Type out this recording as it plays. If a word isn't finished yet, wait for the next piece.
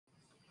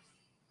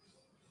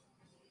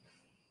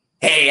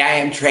Hey, I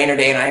am Trainer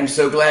Dane. I am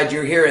so glad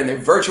you're here in the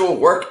virtual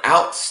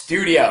workout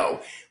studio.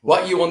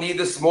 What you will need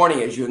this morning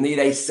is you'll need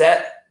a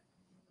set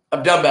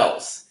of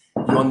dumbbells.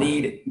 You'll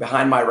need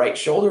behind my right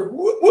shoulder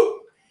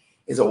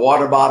is a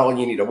water bottle.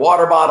 You need a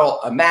water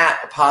bottle, a mat,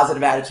 a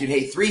positive attitude.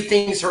 Hey, 3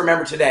 things to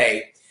remember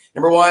today.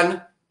 Number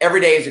 1, every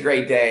day is a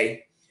great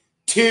day.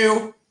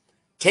 2,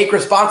 take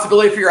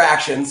responsibility for your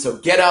actions. So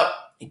get up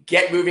and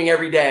get moving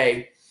every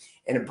day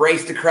and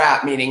embrace the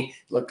crap, meaning,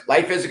 look,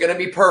 life isn't going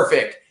to be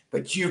perfect,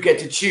 but you get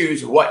to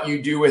choose what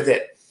you do with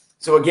it.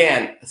 So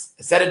again,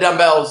 a set of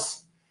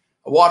dumbbells,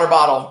 a water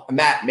bottle, a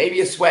mat, maybe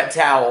a sweat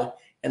towel,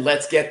 and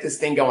let's get this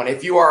thing going.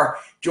 If you are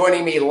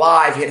joining me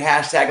live, hit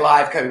hashtag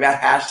live, coming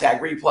back,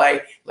 hashtag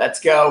replay. Let's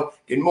go.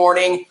 Good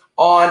morning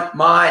on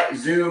my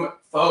Zoom,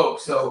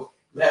 folks. So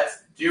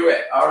let's do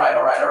it. All right.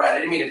 I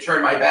didn't mean to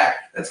turn my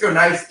back. Let's go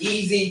nice,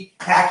 easy,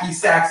 hacky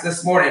sacks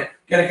this morning.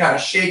 Going to kind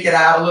of shake it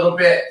out a little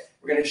bit.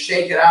 We're going to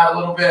shake it out a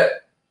little bit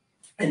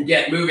and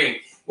get moving.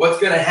 What's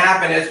going to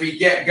happen as we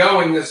get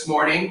going this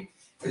morning,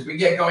 we're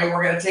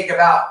going to take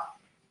about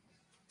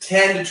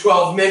 10 to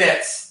 12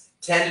 minutes.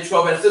 10 to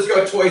 12 minutes. Let's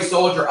go toy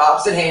soldier,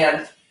 opposite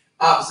hand,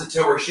 opposite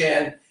toe or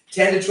shin.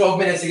 10 to 12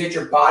 minutes to get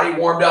your body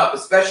warmed up,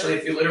 especially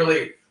if you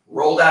literally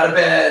rolled out of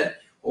bed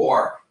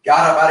or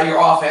got up out of your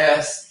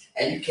office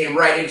and you came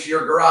right into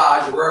your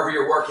garage or wherever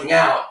you're working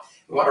out.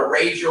 We want to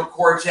raise your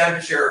core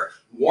temperature,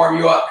 warm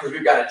you up because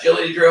we've got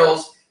agility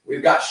drills.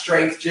 We've got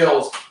strength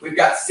drills. We've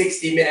got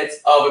 60 minutes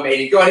of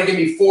amazing. Go ahead and give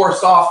me 4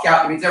 soft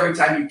count. That means every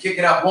time you kick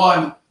it up,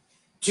 1,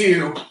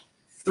 2,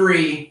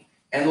 3,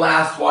 and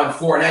last one,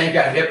 4. Now you've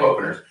got hip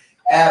openers.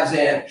 Abs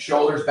in,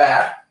 shoulders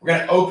back. We're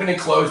going to open and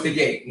close the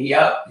gate. Knee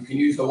up. You can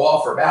use the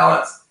wall for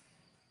balance.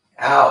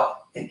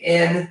 Out and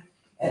in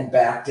and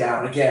back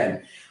down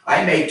again.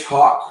 I may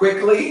talk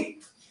quickly,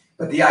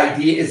 but the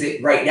idea is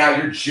that right now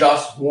you're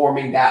just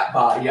warming that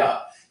body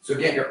up. So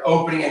again, you're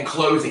opening and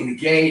closing the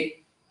gate.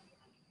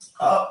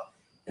 Up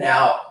and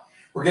out.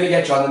 We're going to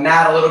get you on the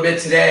mat a little bit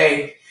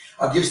today.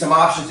 I'll give some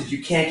options if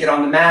you can't get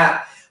on the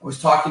mat. I was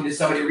talking to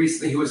somebody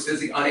recently who was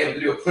physically unable to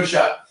do a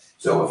push-up.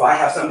 So if I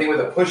have something with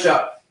a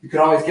push-up, you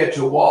can always get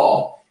to a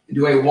wall and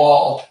do a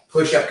wall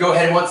push-up. Go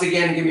ahead once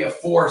again and give me a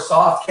 4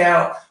 soft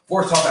count.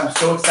 4 soft. I'm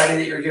so excited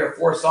that you're here.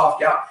 4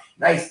 soft count.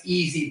 Nice,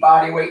 easy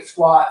body weight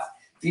squats.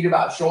 Feet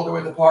about shoulder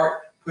width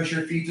apart. Push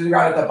your feet to the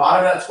ground. At the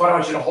bottom of that squat, I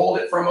want you to hold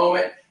it for a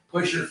moment.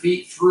 Push your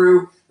feet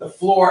through the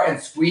floor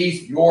and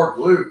squeeze your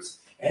glutes.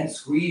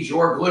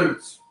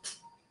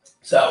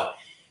 So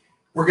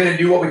we're going to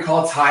do what we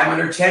call time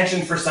under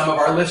tension for some of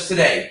our lifts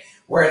today,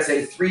 where it's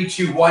a 3,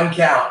 2, 1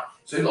 count.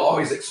 So it'll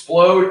always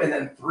explode and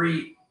then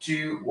 3,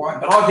 2, 1.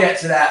 But I'll get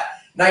to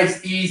that.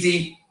 Nice,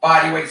 easy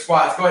body weight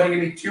squats. Go ahead and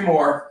give me 2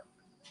 more.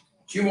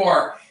 2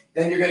 more.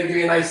 Then you're going to give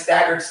me a nice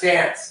staggered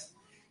stance.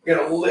 You're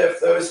going to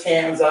lift those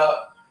hands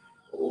up,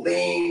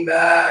 lean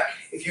back.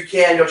 If you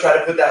can, you'll try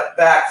to put that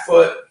back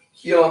foot,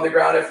 heel on the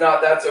ground. If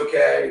not, that's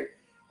okay.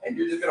 And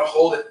you're just going to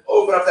hold it,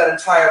 open up that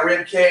entire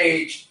rib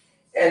cage,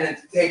 and then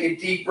take a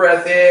deep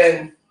breath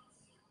in,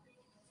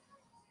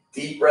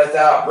 deep breath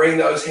out. Bring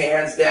those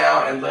hands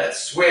down, and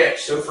let's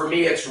switch. So for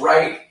me, it's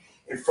right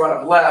in front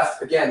of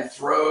left. Again,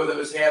 throw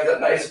those hands up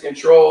nice and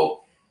controlled.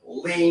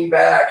 Lean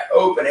back,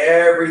 open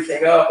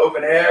everything up,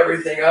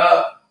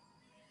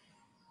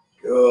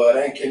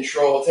 Good, and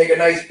control. Take a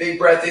nice big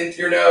breath in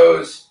through your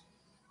nose.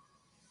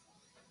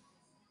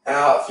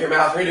 Out through your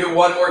mouth. We're going to do it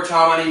 1 more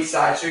time on each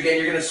side. So again,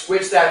 you're going to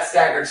switch that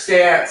staggered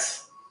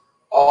stance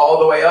all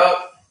the way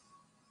up.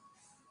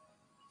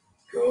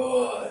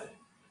 Good.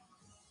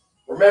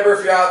 Remember,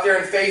 if you're out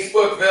there in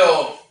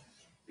Facebookville,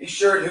 be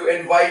sure to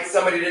invite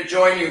somebody to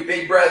join you.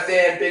 Big breath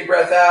in, big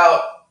breath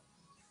out.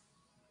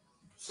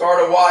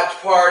 Start a watch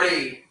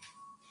party.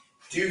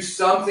 Do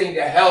something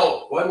to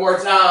help. 1 more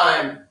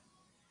time.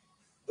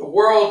 The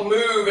world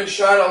move and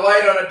shine a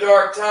light on a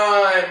dark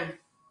time.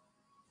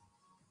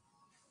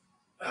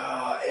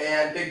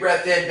 And big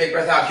breath in, big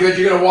breath out. Good.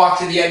 You're going to walk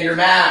to the end of your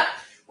mat.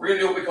 We're going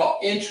to do what we call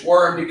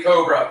inchworm to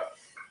cobra.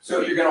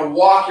 So you're going to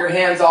walk your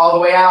hands all the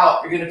way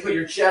out. You're going to put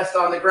your chest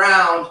on the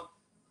ground.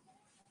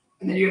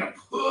 And then you're going to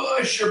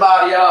push your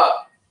body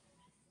up.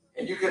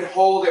 And you can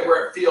hold it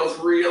where it feels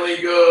really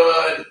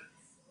good.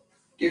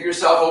 Give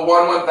yourself a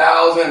 1,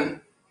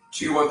 1,000,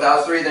 2,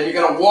 1,003. Then you're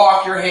going to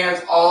walk your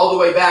hands all the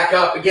way back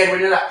up. Again, when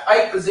you're in that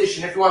pike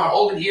position, if you want to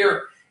hold it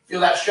here, feel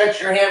that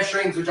stretch your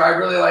hamstrings, which I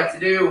really like to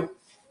do.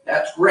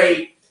 That's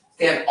great.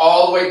 Stand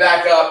all the way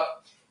back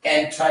up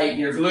and tighten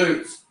your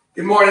glutes.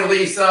 Good morning,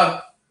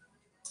 Lisa.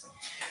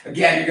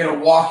 Again, you're going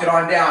to walk it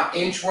on down.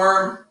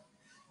 Inchworm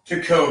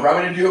to cobra.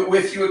 I'm going to do it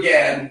with you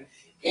again.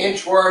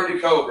 Inchworm to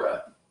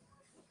cobra.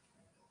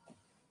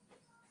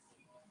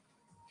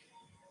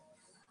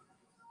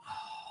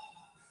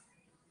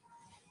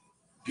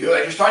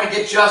 Good. You're starting to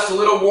get just a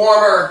little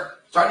warmer.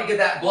 Starting to get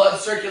that blood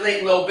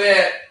circulating a little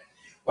bit.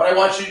 What I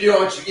want you to do, I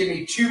want you to give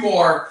me 2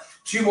 more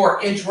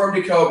inchworm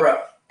to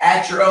cobra.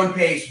 At your own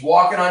pace,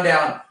 walking on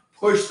down,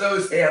 push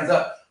those hands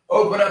up,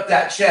 open up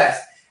that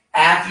chest.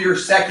 After your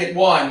second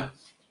one,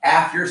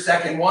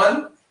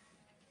 I'm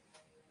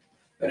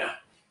gonna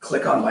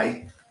click on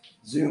my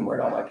Zoom,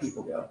 where'd all my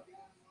people go?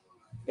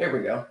 There we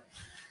go.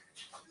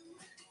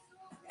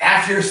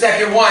 After your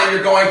second one,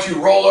 you're going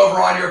to roll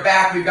over on your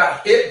back. We've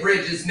got hip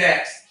bridges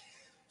next.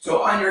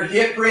 So on your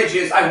hip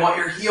bridges, I want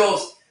your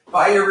heels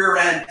by your rear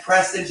end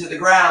pressed into the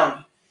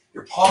ground.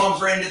 Your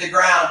palms are into the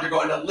ground. You're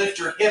going to lift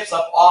your hips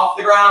up off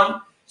the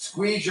ground,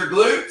 squeeze your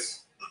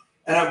glutes,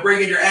 and I'm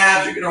bringing your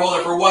abs. You're going to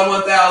hold it for 1,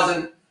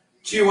 1,000,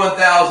 2,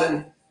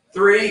 1,000,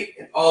 3,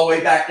 and all the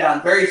way back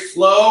down. Very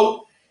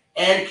slow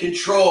and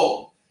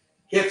controlled.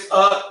 Hips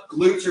up,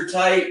 glutes are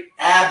tight,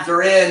 abs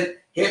are in,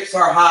 hips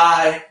are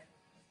high.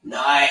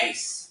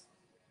 Nice.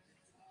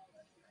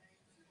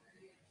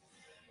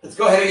 Let's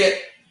go ahead and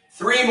get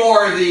 3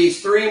 more of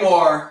these, 3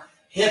 more.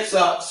 Hips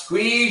up,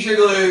 squeeze your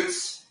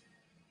glutes.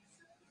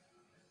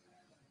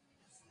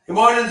 Good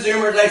morning,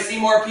 Zoomers. I see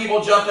more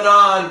people jumping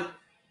on.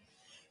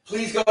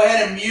 Please go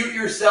ahead and mute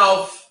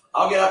yourself.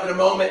 I'll get up in a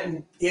moment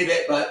and hit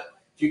it, but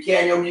if you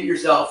can, you'll mute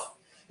yourself.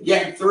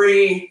 Again,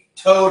 3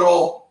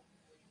 total.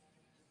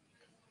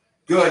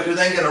 Good. You're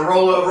then going to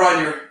roll over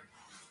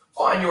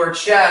on your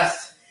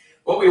chest.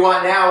 What we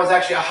want now is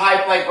actually a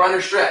high plank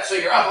runner stretch. So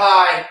you're up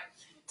high.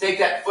 Take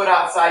that foot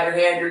outside your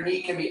hand. Your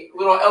knee can be a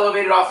little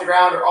elevated off the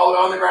ground or all the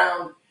way on the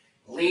ground.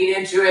 Lean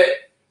into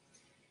it.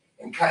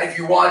 And kind of, if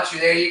you want to,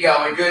 there you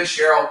go. Good,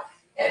 Cheryl.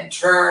 And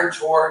turn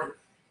toward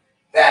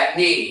that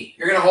knee.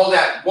 You're going to hold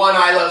that 1,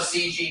 I love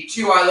CG,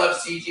 2, I love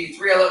CG,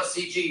 3, I love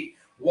CG.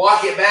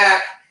 Walk it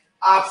back.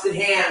 Opposite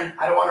hand.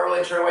 I don't want to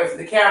really turn away from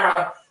the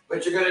camera,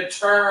 but you're going to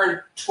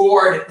turn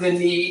toward the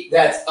knee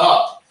that's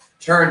up.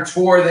 Turn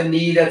toward the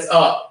knee that's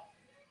up.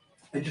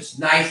 And just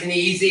nice and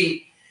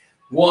easy.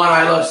 1,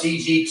 I love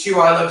CG. 2,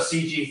 I love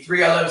CG.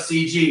 3, I love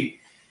CG.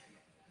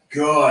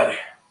 Good.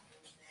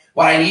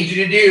 What I need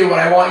you to do, what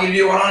I want you to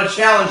do, what I want to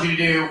challenge you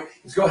to do,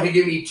 is go ahead and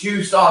give me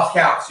 2 soft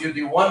counts. You'll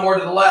do 1 more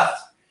to the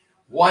left,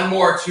 1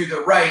 more to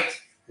the right,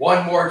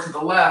 1 more to the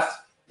left,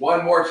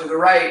 1 more to the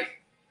right.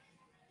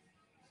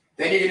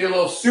 Then you can do a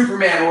little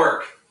Superman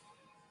work.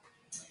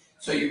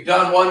 So you've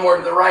done 1 more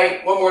to the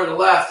right, 1 more to the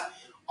left,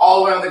 all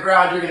the way on the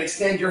ground. You're going to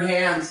extend your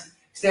hands,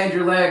 extend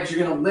your legs.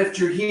 You're going to lift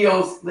your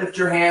heels, lift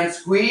your hands,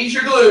 squeeze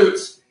your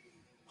glutes.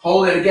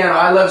 Hold it again.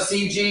 I love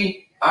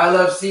CG. I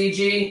love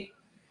CG.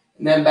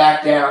 And then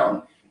back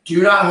down.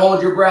 Do not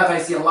hold your breath. I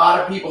see a lot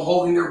of people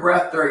holding their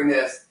breath during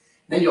this.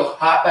 Then you'll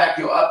hop back,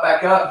 you'll up,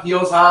 back up,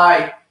 heels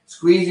high,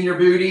 squeezing your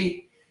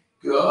booty.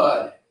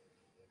 Good.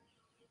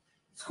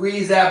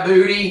 Squeeze that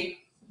booty.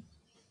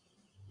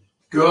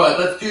 Good.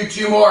 Let's do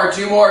 2 more,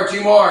 2 more,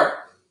 2 more.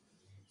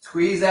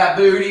 Squeeze that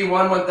booty.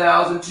 1,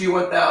 1,000, 2,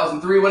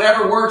 1,000, 3,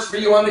 whatever works for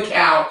you on the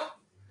count.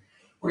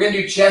 We're going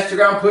to do chest to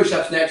ground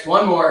push-ups next.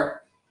 1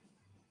 more.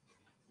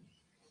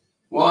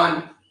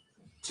 1,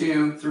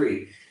 2,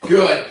 3.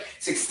 Good.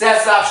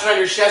 Success option on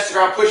your chest to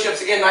ground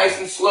push-ups. Again, nice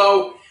and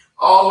slow.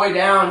 All the way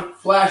down.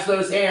 Flash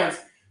those hands.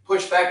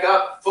 Push back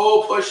up.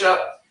 Full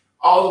push-up.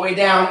 All the way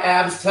down.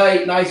 Abs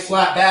tight. Nice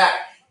flat back.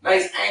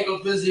 Nice ankle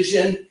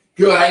position.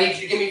 Good. I need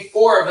you to give me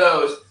 4 of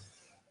those.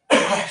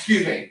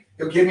 Excuse me.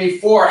 You'll give me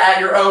 4 at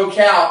your own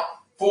count.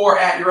 4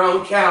 at your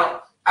own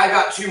count. I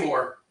got 2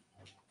 more.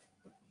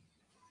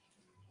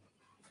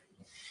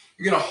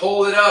 You're going to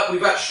hold it up. We've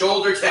got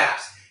shoulder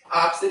taps.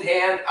 Opposite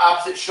hand,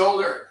 opposite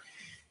shoulder.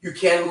 You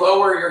can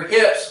lower your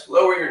hips,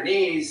 lower your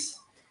knees.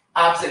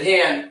 Opposite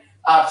hand,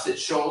 opposite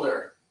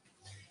shoulder.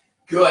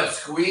 Good.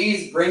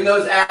 Squeeze. Bring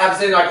those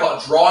abs in. I call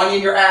it drawing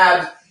in your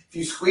abs. If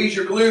you squeeze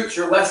your glutes,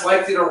 you're less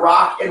likely to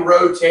rock and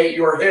rotate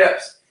your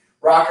hips.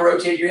 Rock and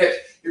rotate your hips.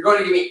 You're going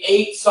to give me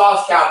 8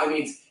 soft count. That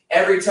means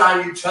every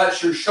time you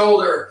touch your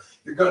shoulder,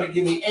 you're going to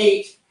give me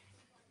 8.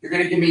 You're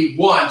going to give me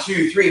 1,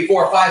 2, 3,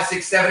 4, 5,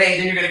 6, 7, 8.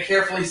 Then you're going to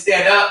carefully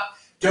stand up.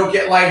 Don't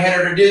get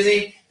lightheaded or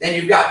dizzy. Then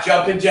you've got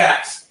jumping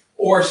jacks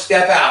or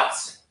step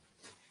outs.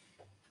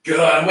 Good.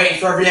 I'm waiting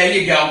for every day.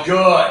 You go.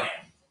 Good. At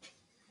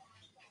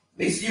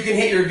least you can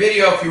hit your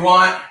video if you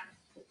want.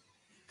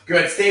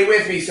 Good. Stay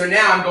with me. So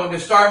now I'm going to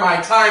start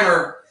my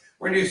timer.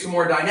 We're going to do some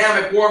more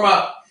dynamic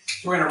warm-up.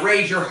 So we're going to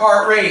raise your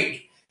heart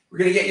rate. We're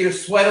going to get you to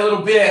sweat a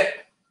little bit.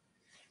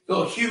 A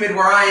little humid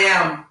where I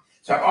am.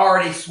 So I'm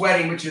already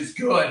sweating, which is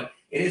good.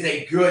 It is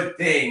a good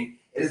thing.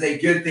 It is a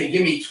good thing.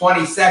 Give me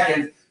 20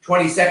 seconds.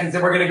 20 seconds,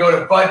 then we're going to go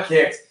to butt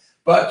kicks.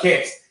 Butt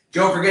kicks.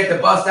 Don't forget to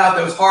bust out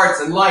those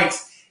hearts and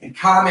likes and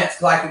comments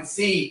so I can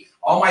see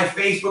all my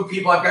Facebook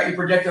people. I've got you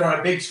projected on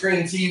a big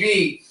screen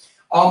TV.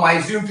 All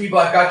my Zoom people,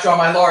 I've got you on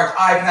my large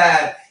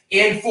iPad.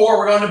 In 4,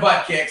 we're going to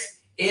butt kicks.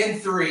 In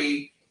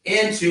 3,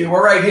 in 2,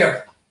 we're right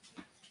here.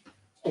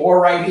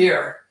 Or right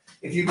here.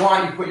 If you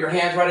want, you put your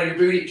hands right on your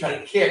booty, try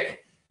to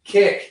kick,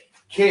 kick,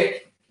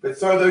 kick. But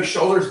throw those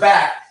shoulders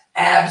back.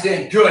 Abs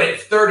in. Good.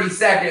 It's 30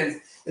 seconds.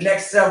 The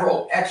next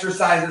several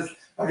exercises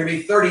are going to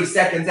be 30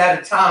 seconds at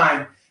a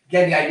time.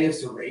 Again, the idea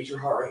is to raise your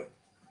heart rate.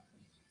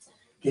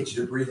 Get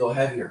you to breathe a little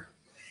heavier.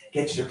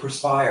 Get you to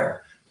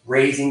perspire.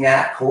 Raising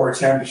that core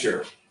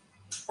temperature.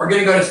 We're going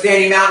to go to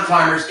standing mountain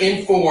climbers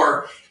in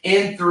 4,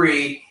 in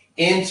 3,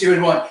 in 2,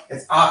 and 1.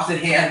 It's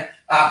opposite hand,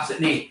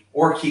 opposite knee.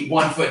 Or keep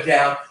 1 foot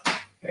down.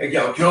 There you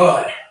go.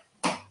 Good.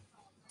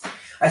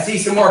 I see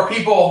some more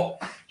people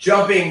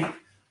jumping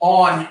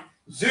on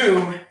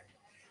Zoom,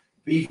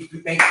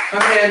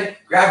 come in,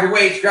 grab your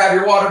weights, grab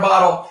your water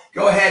bottle,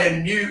 go ahead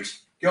and mute.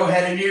 Go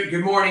ahead and mute.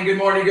 Good morning, good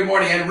morning, good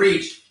morning. And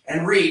reach,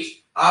 and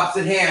reach.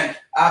 Opposite hand,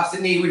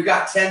 opposite knee. We've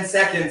got 10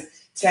 seconds.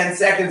 10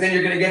 seconds, then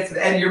you're going to get to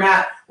the end of your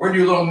mat. We're going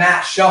to do a little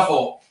mat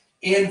shuffle.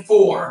 In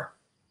 4,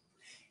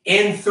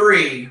 in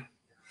 3,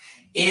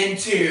 in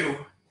 2,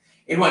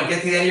 in 1.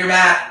 Get to the end of your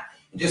mat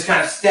and just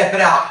kind of step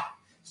it out.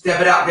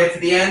 Step it out, get to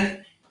the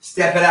end,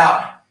 step it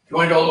out. If you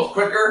want to go a little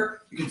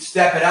quicker, you can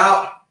step it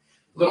out.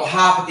 Little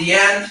hop at the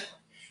end,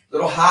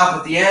 little hop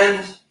at the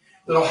end,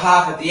 little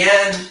hop at the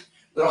end,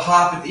 little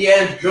hop at the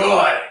end.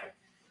 Good.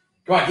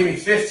 Come on, give me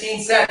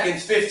 15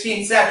 seconds,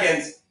 15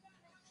 seconds.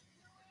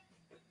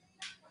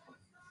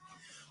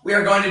 We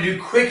are going to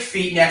do quick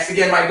feet next.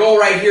 Again, my goal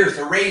right here is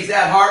to raise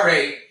that heart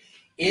rate.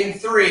 In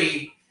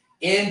 3,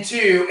 in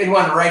 2, in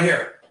 1, right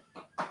here.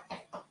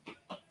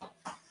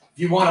 If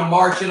you want to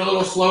march it a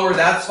little slower,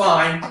 that's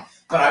fine.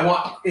 But I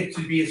want it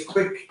to be as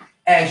quick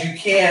as you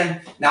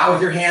can. Not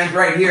with your hands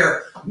right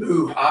here.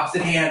 Move,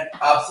 opposite hand,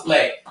 opposite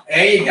leg.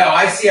 There you go.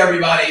 I see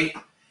everybody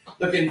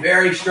looking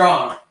very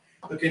strong.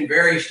 Looking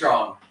very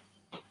strong.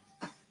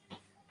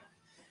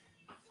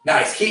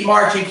 Nice. Keep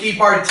marching, keep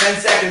marching. 10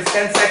 seconds,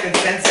 10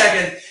 seconds, 10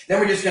 seconds. Then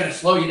we're just going to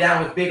slow you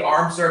down with big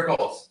arm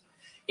circles.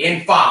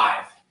 In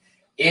 5,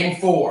 in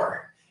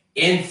 4,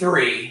 in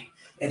 3,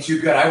 and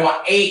 2. Good. I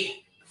want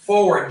 8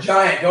 forward,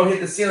 giant. Don't hit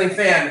the ceiling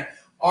fan.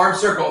 Arm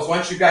circles.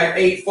 Once you've got your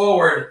 8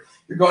 forward,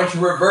 you're going to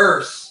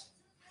reverse.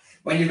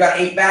 When you've got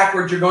 8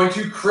 backwards, you're going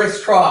to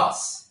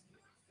crisscross.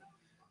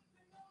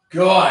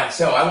 Good.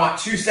 So I want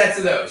 2 sets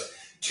of those.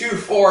 2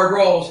 forward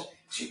rolls,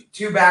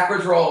 2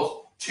 backwards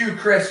rolls, 2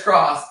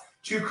 crisscross.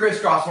 2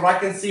 crisscross. When I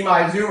can see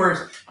my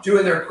Zoomers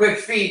doing their quick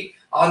feet,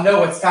 I'll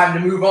know it's time to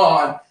move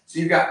on. So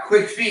you've got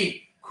quick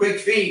feet, quick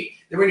feet.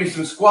 Then we're going to do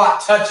some squat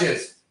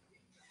touches.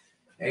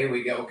 There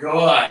we go.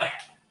 Good.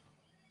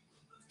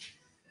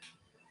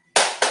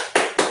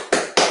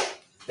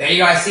 There you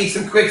go. I see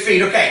some quick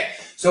feet. Okay.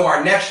 So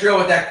our next drill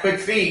with that quick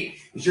feet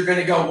is you're going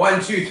to go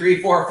 1, 2,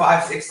 3, 4,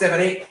 5, 6,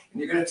 7, 8.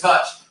 And you're going to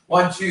touch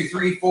 1, 2,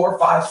 3, 4,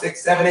 5,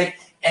 6, 7, 8.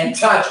 And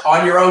touch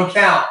on your own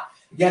count.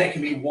 Again, it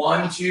can be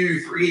 1,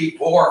 2, 3,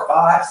 4,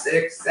 5,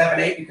 6, 7,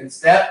 8. You can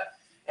step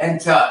and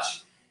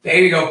touch. There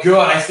you go. Good.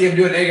 I see him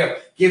do it. There you go.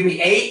 Give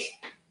me 8.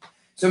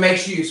 So make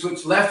sure you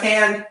switch left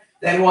hand.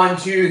 Then 1,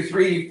 2,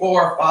 3,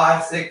 4,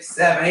 5, 6,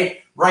 7,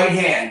 8. Right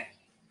hand.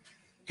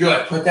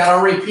 Good. Put that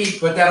on repeat.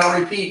 Put that on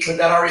repeat. Put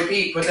that on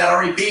repeat. Put that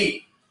on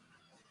repeat.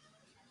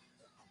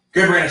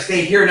 Good. We're going to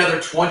stay here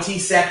another 20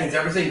 seconds.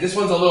 Everything. This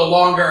one's a little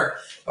longer,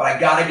 but I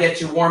got to get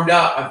you warmed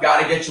up. I've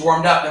got to get you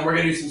warmed up. Then we're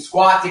going to do some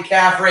squat to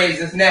calf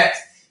raises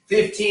next.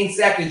 15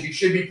 seconds. You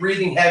should be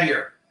breathing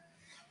heavier.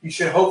 You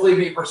should hopefully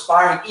be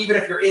perspiring, even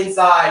if you're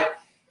inside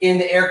in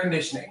the air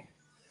conditioning.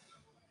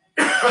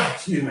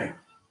 Excuse me.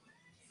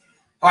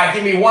 All right,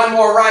 give me one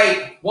more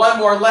right, one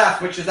more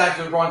left, which is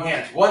actually the wrong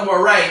hands. One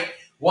more right,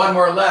 one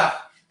more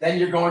left. Then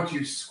you're going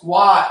to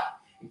squat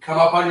and come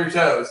up on your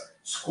toes.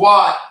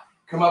 Squat,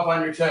 come up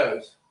on your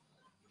toes.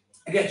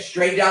 Again,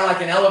 straight down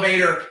like an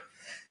elevator.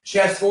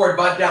 Chest forward,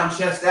 butt down,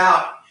 chest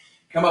out.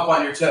 Come up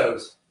on your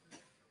toes.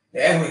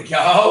 There we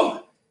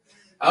go.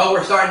 Oh,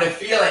 we're starting to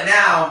feel it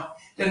now.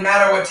 Doesn't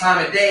matter what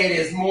time of day it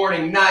is,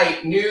 morning,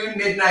 night, noon,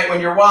 midnight when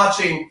you're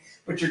watching,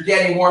 but you're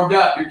getting warmed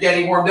up. You're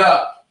getting warmed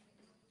up.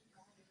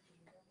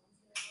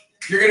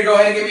 You're going to go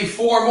ahead and give me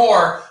 4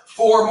 more.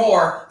 4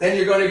 more. Then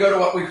you're going to go to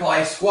what we call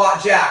a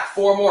squat jack.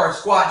 4 more.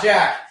 Squat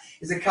jack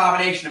is a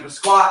combination of a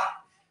squat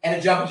and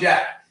a jumping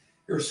jack.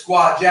 Your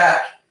squat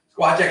jack.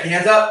 Squat jack.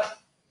 Hands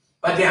up,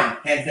 butt down.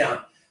 Hands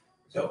down.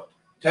 So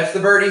touch the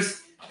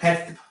birdies,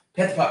 pet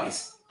the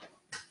puppies.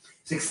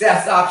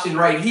 Success option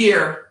right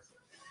here.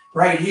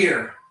 Right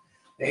here.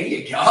 There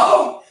you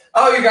go.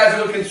 Oh, you guys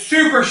are looking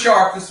super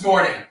sharp this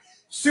morning.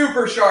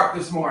 Super sharp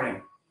this morning.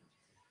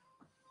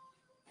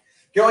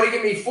 Go ahead and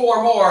give me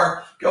 4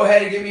 more. Go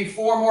ahead and give me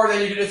 4 more.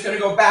 Then you're just going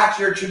to go back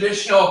to your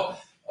traditional,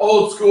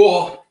 old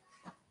school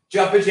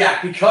jumping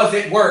jack because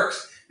it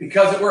works.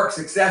 Because it works.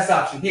 Success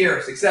option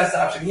here. Success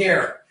option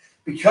here.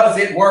 Because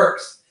it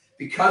works.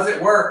 Because it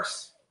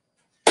works.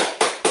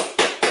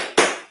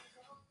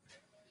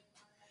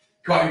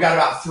 Come on, we've got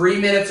about 3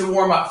 minutes of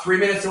warm-up. 3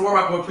 minutes of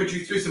warm-up. We'll put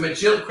you through some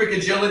quick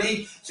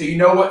agility so you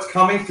know what's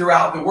coming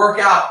throughout the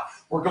workout.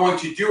 We're going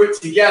to do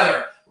it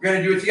together. We're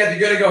going to do it together.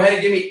 You're going to go ahead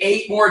and give me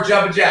 8 more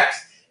jumping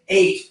jacks.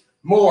 8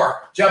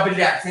 more jumping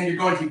jacks. And you're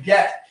going to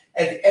get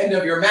at the end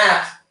of your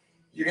mat.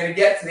 You're going to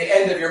get to the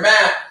end of your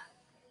mat.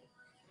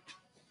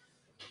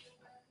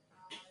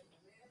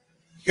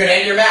 You're going to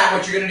end your mat.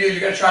 What you're going to do is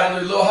you're going to try to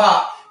do a little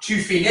hop. 2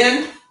 feet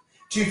in,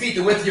 2 feet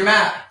the width of your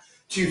mat.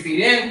 2 feet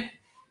in.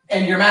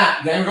 And your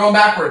mat. Then going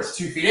backwards.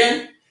 2 feet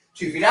in,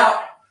 2 feet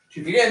out,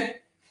 2 feet in,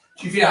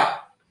 2 feet out,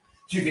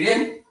 2 feet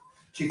in,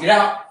 2 feet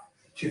out,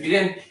 2 feet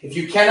in. If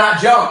you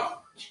cannot jump,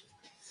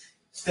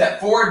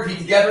 step forward, feet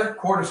together,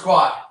 quarter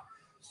squat.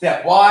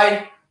 Step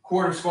wide,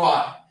 quarter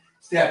squat.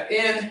 Step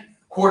in,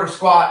 quarter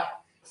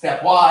squat.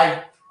 Step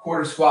wide,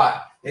 quarter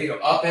squat. There you go,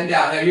 up and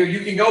down. Now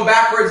you can go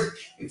backwards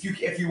if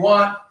you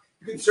want.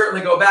 You can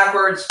certainly go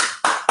backwards.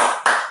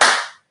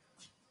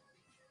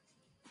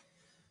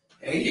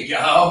 There you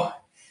go.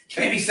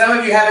 Maybe some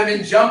of you haven't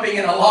been jumping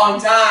in a long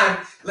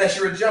time unless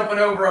you were jumping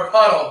over a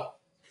puddle.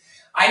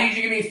 I need you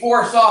to give me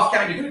 4 soft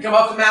count. You're going to come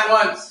up the mat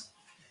once.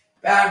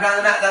 Back down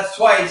the mat, that's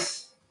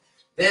twice.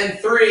 Then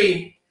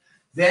 3,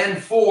 then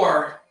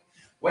 4.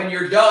 When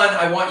you're done,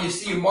 I want you to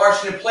see you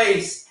march into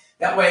place.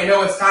 That way I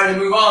know it's time to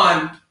move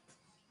on.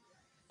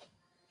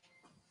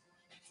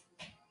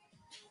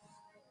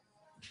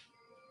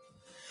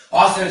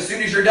 Awesome. As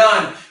soon as you're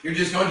done, you're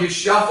just going to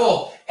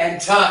shuffle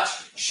and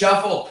touch,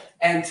 shuffle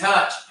and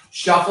touch,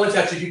 shuffle and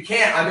touch. If you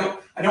can't,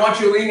 I don't want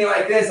you leaning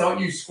like this. I want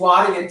you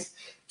squatting and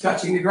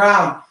touching the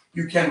ground.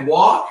 You can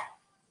walk,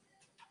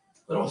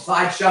 little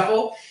side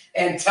shuffle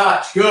and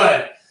touch.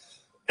 Good.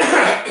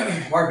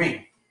 Pardon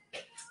me.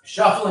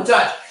 Shuffle and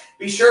touch.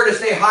 Be sure to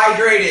stay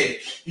hydrated.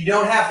 You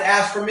don't have to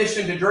ask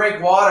permission to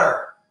drink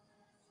water.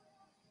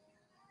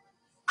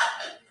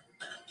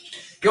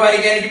 Go ahead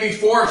again and give me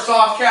 4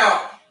 soft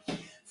count.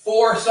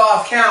 4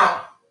 soft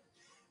count.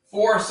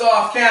 4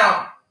 soft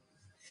count.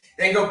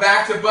 Then go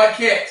back to butt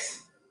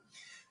kicks.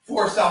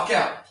 4 soft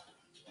count.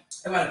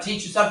 I'm going to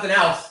teach you something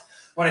else.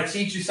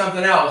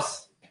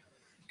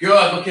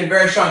 Good. Looking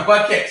very strong.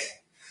 Butt kicks.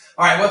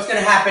 All right. What's going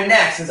to happen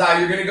next is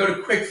you're going to go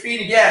to quick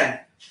feet again.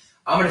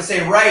 I'm going to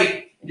say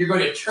right. And you're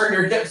going to turn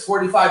your hips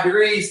 45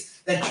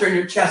 degrees. Then turn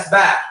your chest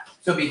back.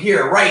 So be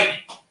here. Right.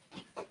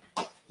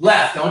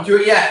 Left. Don't do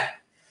it yet.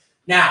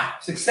 Now,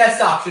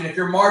 success option. If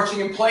you're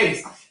marching in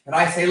place and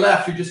I say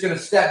left, you're just going to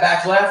step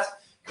back left.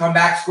 Come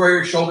back. Square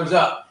your shoulders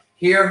up.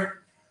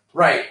 Here.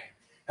 Right.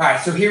 All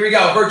right. So here we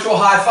go. Virtual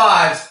high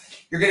fives.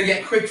 You're going to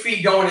get quick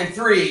feet going in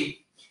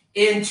 3,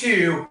 in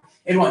 2,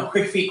 in 1.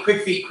 Quick feet,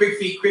 quick feet, quick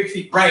feet, quick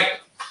feet. Right.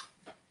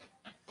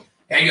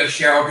 There you go,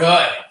 Cheryl.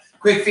 Good.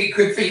 Quick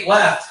feet,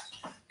 left.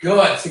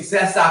 Good.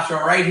 Success option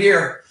right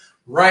here.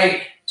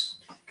 Right.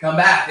 Come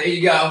back. There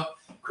you go.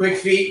 Quick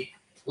feet,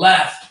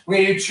 left. We're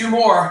going to do 2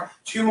 more.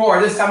 2 more.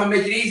 This time I'm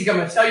going to make it easy. I'm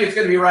going to tell you it's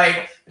going to be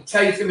right. I'll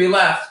tell you it's going to be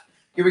left.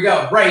 Here we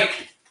go. Right.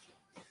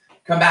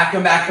 Come back,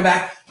 come back, come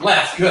back.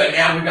 Left. Good.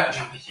 Now we've got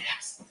jumping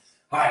jacks.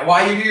 All right.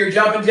 While you do your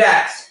jumping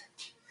jacks,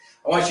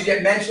 I want you to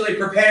get mentally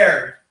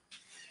prepared.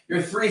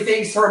 Your 3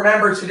 things to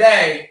remember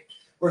today.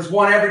 Whereas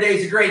 1, every day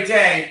is a great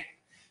day.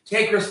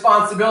 Take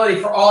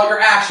responsibility for all your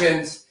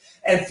actions.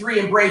 And 3,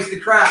 embrace the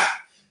crap.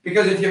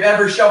 Because if you've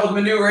ever shoveled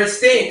manure, it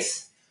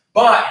stinks.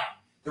 But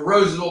the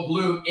roses will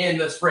bloom in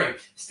the spring.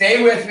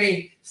 Stay with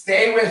me.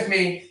 Stay with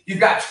me. You've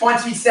got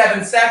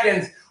 27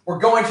 seconds. We're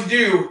going to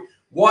do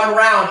 1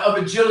 round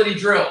of agility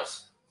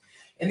drills.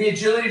 And the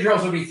agility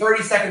drills will be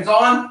 30 seconds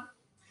on,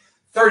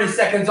 30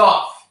 seconds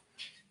off.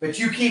 But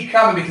you keep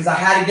coming because I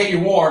had to get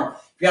you warm.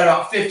 You got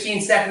about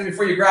 15 seconds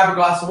before you grab a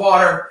glass of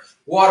water,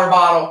 water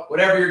bottle,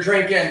 whatever you're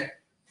drinking.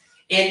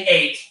 In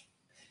 8,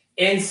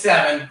 in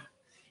 7,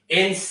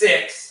 in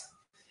 6,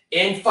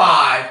 in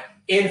 5,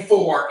 in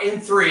 4, in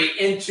 3,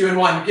 in 2, and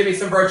 1. Give me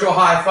some virtual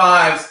high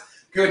fives.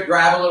 Good.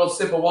 Grab a little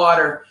sip of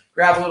water.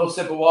 Grab a little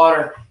sip of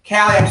water.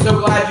 Callie, I'm so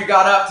glad you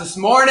got up this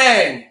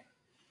morning.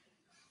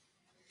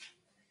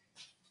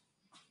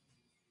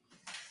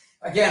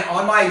 Again,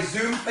 on my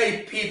Zoom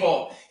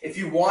people, if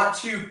you want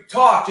to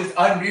talk, just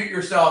unmute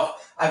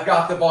yourself. I've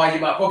got the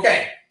volume up.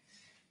 Okay,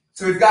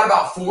 so we've got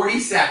about 40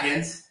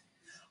 seconds.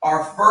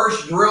 Our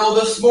first drill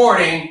this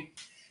morning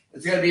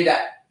is going to be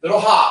that little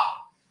hop.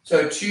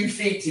 So 2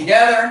 feet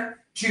together,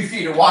 2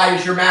 feet as wide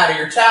as your mat or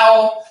your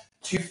towel,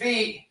 2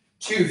 feet,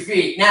 2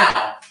 feet.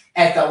 Now,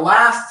 at the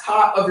last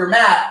top of your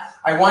mat,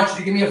 I want you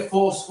to give me a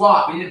full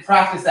squat. We need to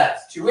practice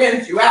that. 2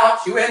 in, 2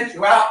 out, 2 in,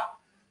 2 out,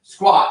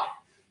 squat.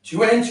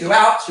 2 in, 2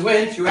 out, 2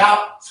 in, 2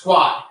 out,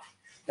 squat.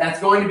 That's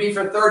going to be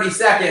for 30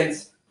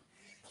 seconds.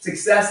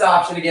 Success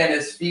option again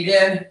is feet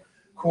in,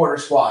 quarter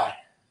squat.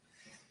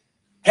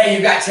 Hey,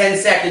 you've got 10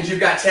 seconds. You've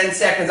got 10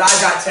 seconds.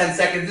 I've got 10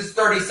 seconds. This is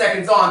 30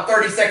 seconds on,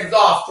 30 seconds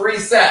off. 3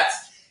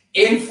 sets.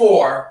 In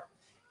 4,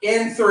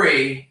 in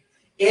 3,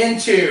 in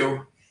 2,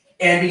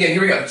 and begin.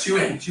 Here we go. 2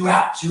 in, 2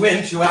 out, 2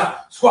 in, 2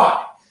 out,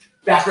 squat.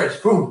 Backwards.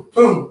 Boom,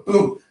 boom,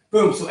 boom,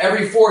 boom. So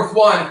every 4th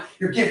one,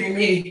 you're giving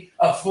me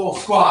a full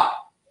squat.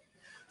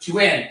 2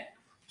 in,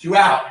 2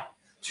 out,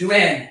 2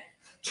 in,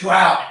 2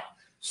 out,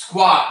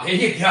 squat. There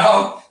you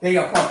go. There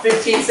you go. Come on,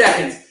 15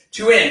 seconds.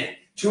 2 in,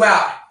 2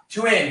 out,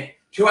 2 in,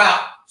 2 out,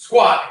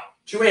 squat.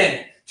 2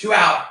 in, 2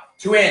 out,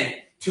 2 in,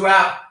 2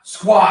 out,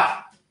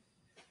 squat.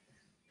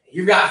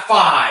 You've got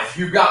 5,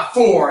 you've got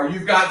 4,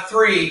 you've got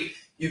 3,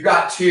 you've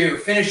got 2.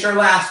 Finish your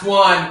last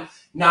one.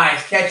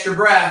 Nice. Catch your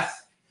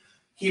breath.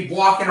 Keep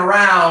walking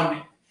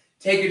around.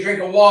 Take a drink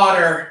of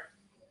water.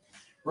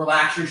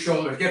 Relax your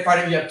shoulders. Get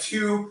right in. You have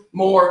 2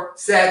 more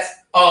sets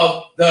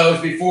of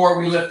those before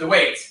we lift the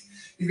weights.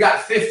 You've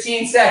got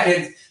 15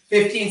 seconds.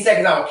 15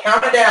 seconds. I will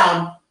count it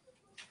down,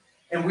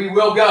 and we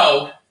will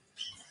go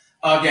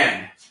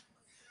again.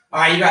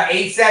 All right, you got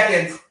 8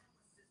 seconds.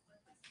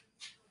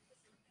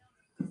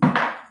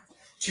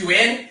 2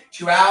 in,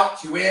 2 out,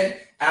 2 in,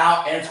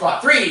 out, and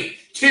squat. 3,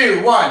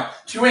 2, 1.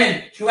 2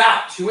 in, 2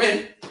 out, 2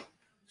 in,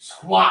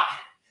 squat.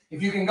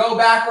 If you can go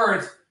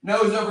backwards,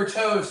 Nose over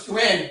toes. 2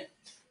 in,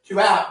 2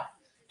 out,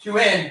 2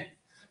 in,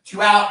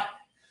 2 out.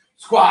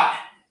 Squat.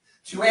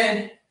 2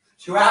 in,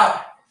 2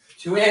 out,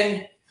 2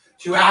 in,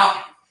 2 out.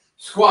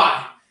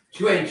 Squat.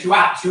 2 in, 2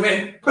 out, 2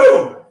 in.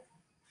 Boom.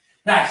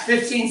 Nice.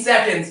 15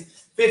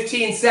 seconds.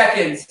 15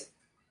 seconds.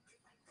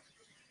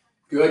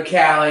 Good,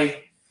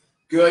 Callie.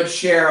 Good,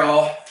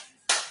 Cheryl.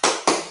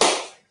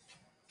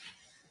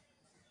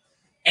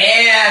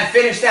 And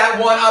finish that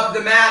one up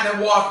the mat and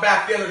then walk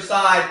back the other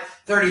side.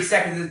 30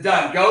 seconds is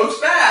done. Goes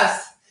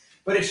fast,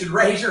 but it should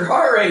raise your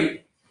heart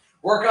rate.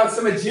 Work on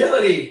some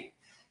agility.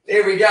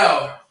 There we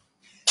go.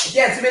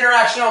 Again, some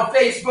interaction on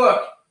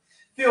Facebook.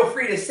 Feel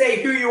free to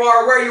say who you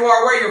are,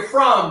 where you're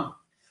from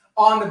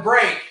on the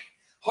break.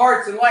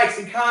 Hearts and likes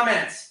and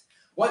comments.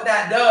 What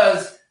that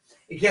does,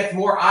 it gets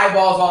more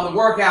eyeballs on the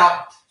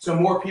workout so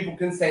more people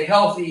can stay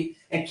healthy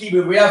and keep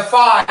it. We have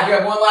 5. We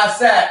have one last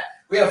set.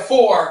 We have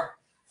 4,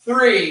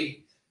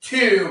 3,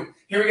 2.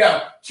 Here we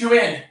go. 2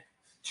 in,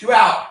 2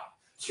 out,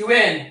 2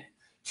 in,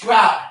 2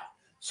 out.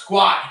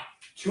 Squat.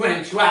 2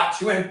 in, 2 out,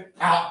 2 in,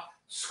 out.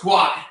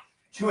 Squat.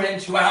 2 in,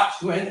 2 out,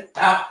 2 in,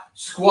 out.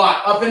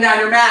 Squat. Up and down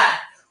your mat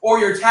or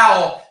your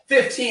towel.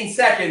 15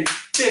 seconds.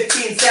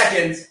 15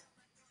 seconds.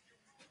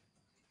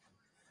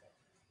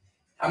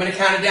 I'm going to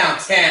count it down.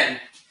 10.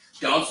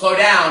 Don't slow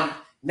down.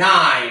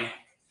 9,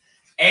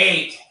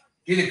 8.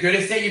 Do the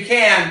goodest that you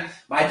can.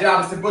 My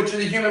job is to butcher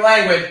the human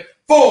language.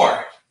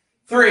 4,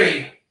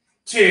 3,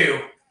 2.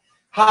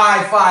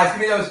 High fives.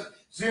 Give me those.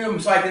 Zoom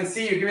so I can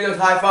see you. Give me those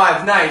high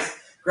fives. Nice.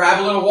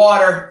 Grab a little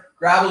water.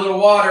 Grab a little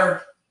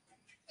water.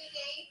 Hey,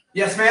 Dave.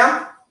 Yes, ma'am?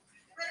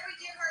 When do we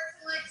do hearts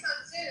and likes on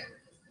Zoom?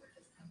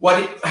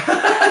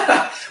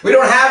 What? We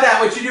don't have that.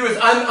 What you do is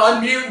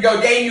unmute and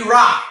go, Dane, you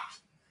rock.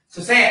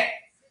 So say it.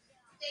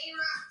 Dane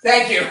rock.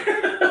 Thank you.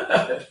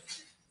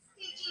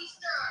 CG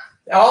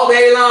strong. All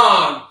day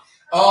long.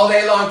 All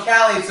day long,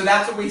 Callie. So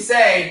that's what we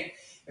say.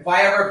 If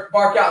I ever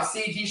bark out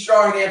CG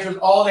strong, the answer is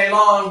all day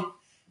long.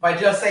 If I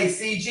just say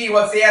CG,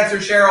 what's the answer,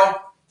 Cheryl?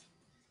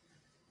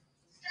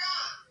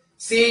 Strong.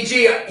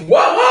 CG.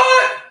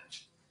 What?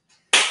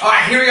 All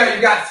right, here we go.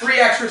 You've got 3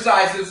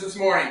 exercises this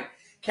morning.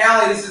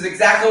 Callie, this is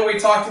exactly what we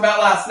talked about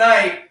last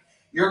night.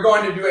 You're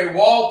going to do a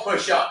wall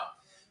push-up,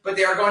 but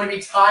they are going to be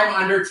time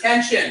under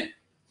tension.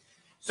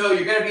 So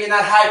you're going to be in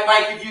that high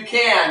plank if you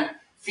can.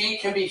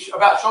 Feet can be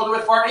about shoulder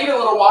width apart, maybe a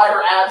little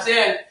wider, abs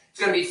in. It's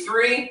going to be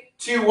 3,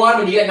 2, 1.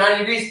 When you get 90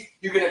 degrees,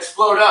 you can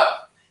explode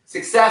up.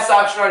 Success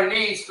option on your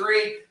knees.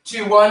 3,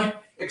 2, 1.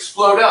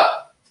 Explode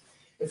up.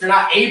 If you're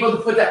not able to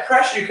put that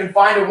pressure, you can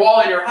find a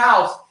wall in your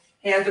house.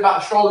 Hands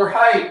about shoulder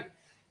height.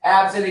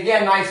 Abs in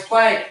again. Nice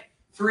plank.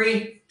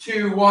 3,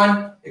 2,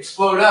 1.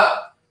 Explode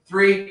up.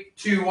 3,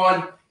 2,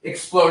 1.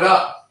 Explode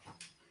up.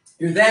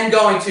 You're then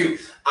going to,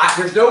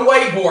 there's no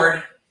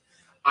whiteboard.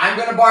 I'm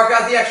going to bark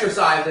out the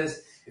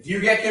exercises. If you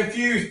get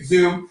confused,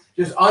 Zoom,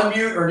 just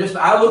unmute or just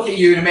I'll look at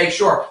you to make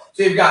sure.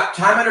 So you've got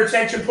time under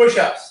tension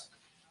push-ups.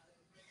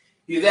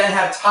 You then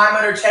have time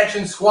under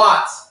tension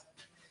squats.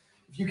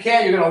 If you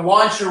can, you're going to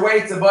launch your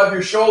weights above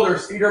your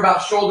shoulders. Feet are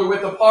about shoulder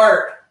width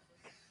apart.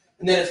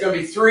 And then it's going to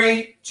be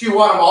 3, 2,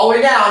 1. I'm all the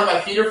way down. My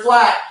feet are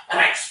flat. And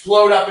I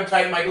explode up and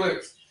tighten my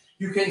glutes.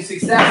 You can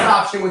success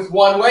option with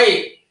one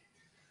weight.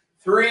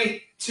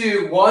 3,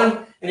 2,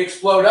 1. And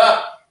explode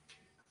up.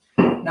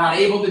 Not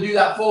able to do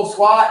that full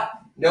squat.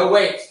 No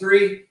weights.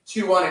 3,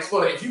 2, 1,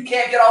 explode. If you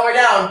can't get all the way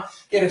down,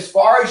 get as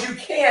far as you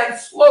can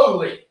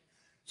slowly.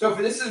 So if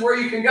this is where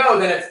you can go,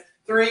 then it's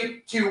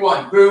 3, 2,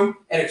 1, boom,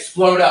 and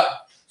explode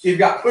up. So you've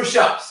got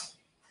push-ups,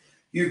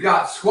 you've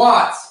got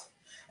squats,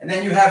 and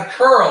then you have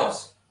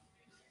curls.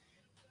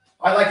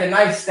 I like a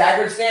nice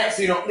staggered stance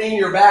so you don't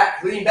lean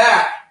back.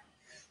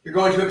 You're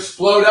going to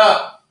explode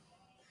up.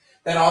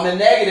 Then on the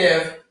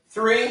negative,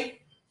 3,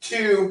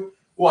 2,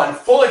 1,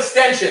 full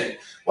extension.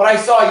 What I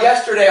saw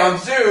yesterday on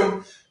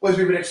Zoom was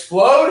we would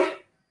explode.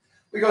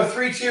 We go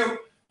 3, 2,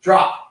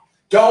 drop.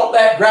 Don't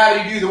let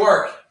gravity do the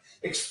work.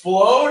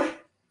 Explode,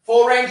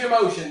 full range of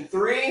motion.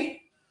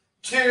 3,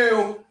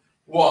 2,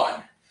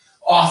 1.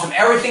 Awesome.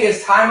 Everything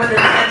is time under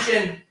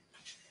tension.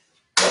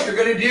 What you're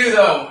going to do,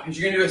 though, is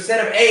you're going to do a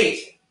set of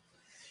 8.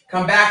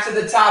 Come back to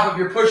the top of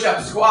your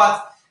push-ups,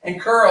 squats, and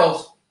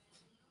curls.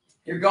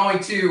 You're going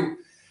to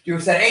do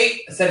a set of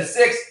 8, a set of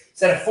 6, a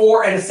set of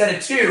 4, and a set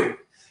of 2.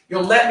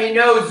 You'll let me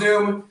know,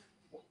 Zoom,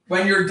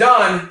 when you're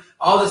done.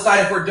 I'll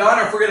decide if we're done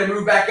or if we're going to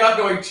move back up,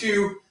 going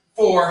 2,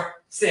 4,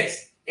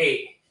 6,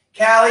 8.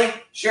 Callie,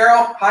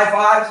 Cheryl, high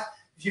fives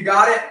if you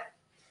got it.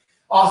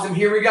 Awesome.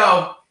 Here we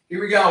go.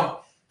 Here we go.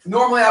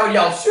 Normally I would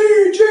yell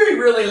CG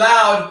really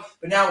loud,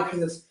 but now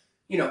because it's,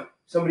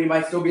 somebody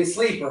might still be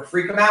asleep or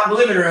freak them out in the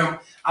living room,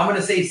 I'm going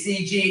to say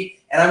CG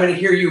and I'm going to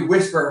hear you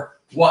whisper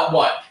what.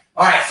 All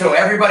right. So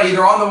everybody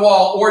either on the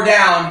wall or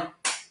down,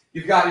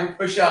 you've got your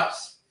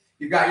push-ups.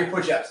 You've got your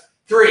push-ups.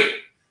 3,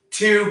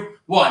 2,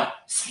 1.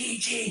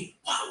 CG.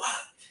 What?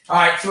 All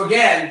right. So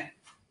again,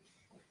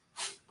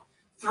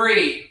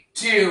 3,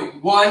 2,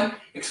 1.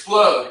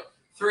 Explode.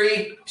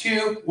 3,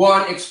 2,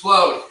 1.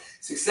 Explode.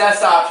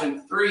 Success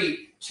option.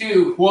 3,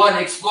 2, 1.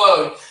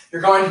 Explode.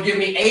 You're going to give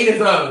me 8 of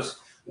those.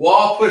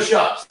 Wall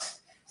push-ups.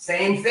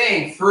 Same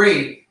thing.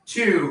 3,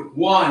 2,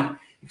 1.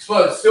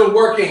 Explode. Still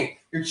working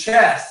your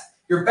chest,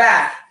 your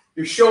back,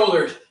 your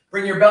shoulders.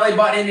 Bring your belly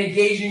button in,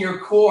 engaging your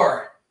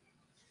core.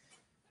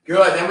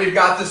 Good. Then we've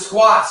got the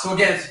squats. So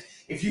again,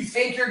 if you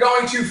think you're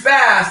going too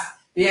fast,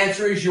 the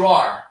answer is you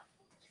are.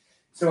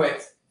 So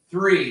it's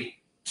 3,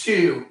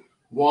 2,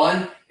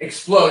 1.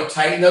 Explode.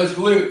 Tighten those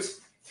glutes.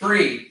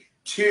 3,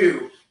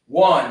 2,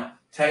 1.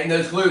 Tighten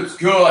those glutes.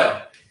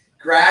 Good.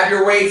 Grab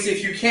your weights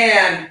if you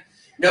can.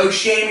 No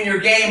shame in your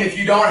game if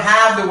you don't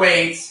have the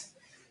weights.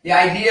 The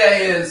idea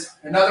is,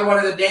 another one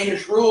of the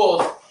Danish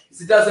rules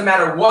is it doesn't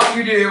matter what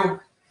you do,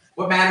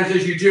 what matters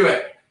is you do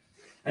it.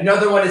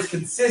 Another one is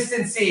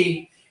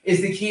consistency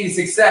is the key to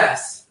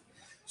success.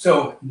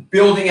 So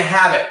building a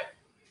habit.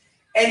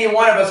 Any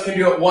one of us can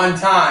do it one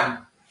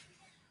time.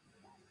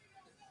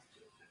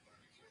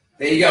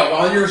 There you go.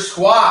 On your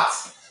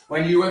squats,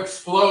 when you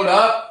explode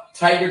up,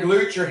 tighten your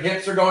glutes, your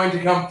hips are going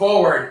to come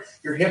forward.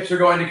 Your hips are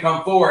going to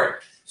come forward.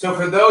 So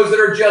for those that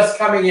are just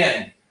coming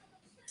in,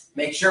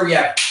 make sure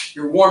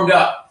you're warmed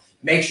up.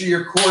 Make sure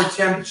your core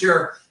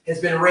temperature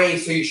has been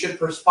raised, so you should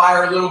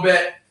perspire a little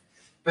bit,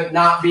 but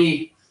not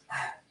be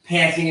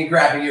panting and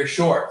grabbing your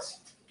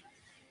shorts.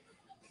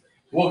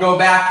 We'll go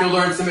back, you'll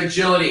learn some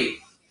agility.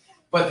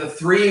 But the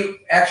 3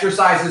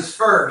 exercises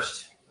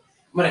first,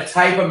 I'm going to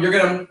type them.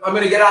 I'm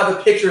going to get out of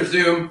the picture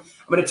zoom.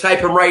 I'm going to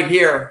type them right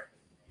here.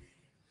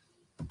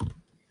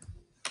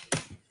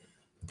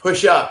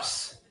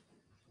 Push-ups,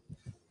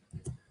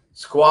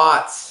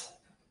 squats,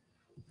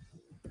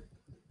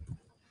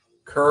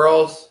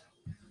 curls,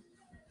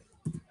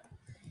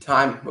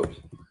 time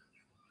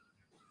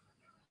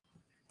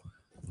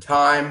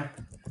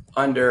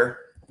under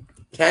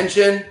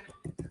tension,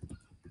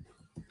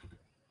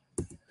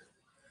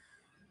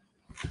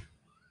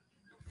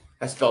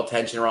 I spelled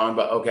tension wrong,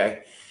 but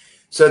okay.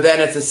 So then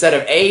it's a set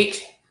of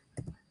 8,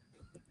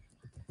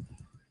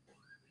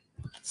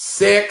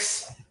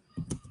 6,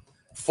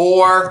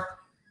 4,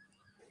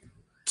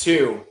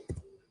 2.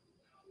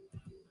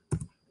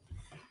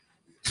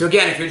 So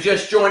again, if you're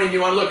just joining,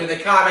 you want to look at the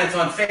comments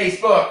on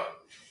Facebook,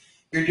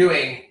 you're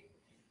doing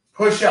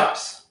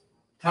push-ups,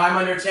 time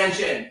under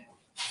tension,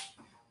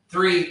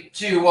 3,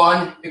 2,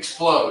 1,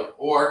 explode,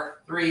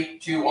 or 3,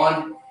 2,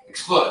 1,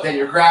 explode. Then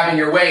you're grabbing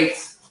your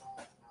weights.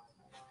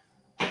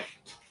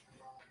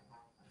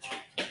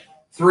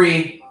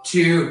 3,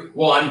 2,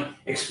 1,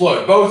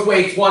 explode. Both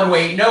weights, one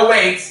weight, no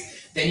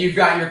weights. Then you've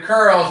got your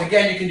curls.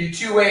 Again, you can do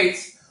 2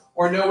 weights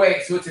or no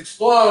weights. So it's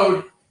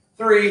explode,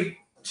 3,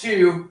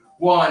 2,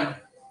 1.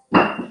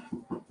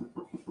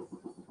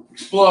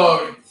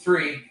 Explode,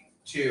 3,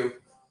 2,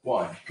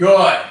 1.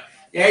 Good.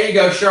 There you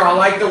go, Cheryl. I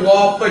like the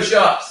wall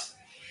push-ups.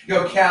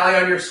 Go, Callie,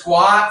 on your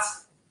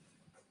squats.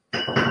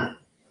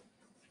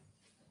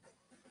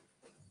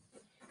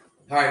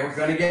 All right, we're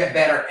going to get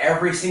better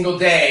every single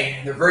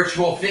day. The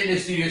virtual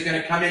fitness studio is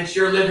going to come into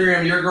your living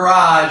room, your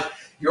garage,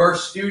 your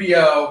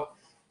studio,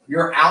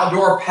 your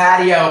outdoor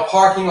patio,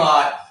 parking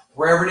lot,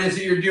 wherever it is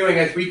that you're doing,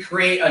 as we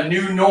create a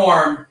new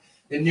norm,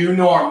 the new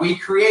norm. We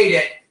create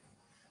it,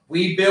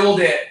 we build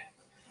it,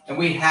 and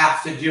we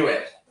have to do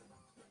it.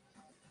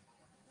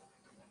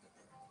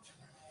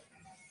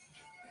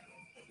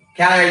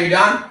 Callie, are you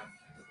done?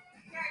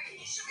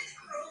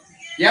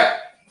 Yep.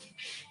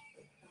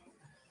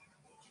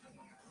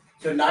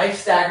 So nice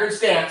staggered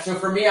stance. So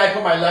for me, I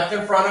put my left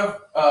in front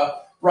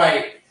of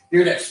right.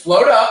 You're going to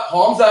explode up,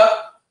 palms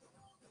up.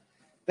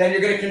 Then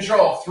you're going to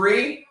control.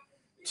 3,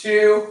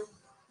 2,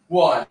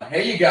 1.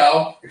 Here you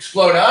go.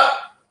 Explode up.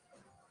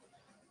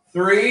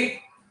 3,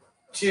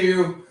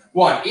 2,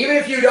 1. Even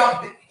if you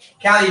don't,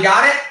 Callie, you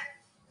got it?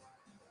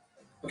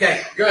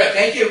 Okay, good.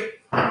 Thank you.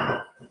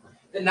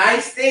 The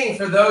nice thing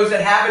for those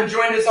that haven't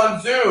joined us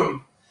on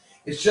Zoom,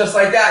 it's just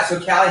like that. So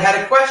Callie had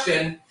a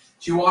question.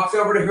 She walks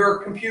over to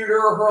her computer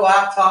or her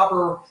laptop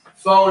or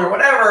phone or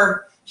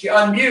whatever. She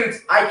unmutes.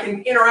 I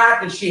can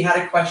interact, and she had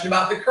a question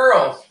about the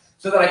curls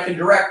so that I can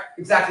direct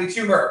exactly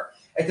to her.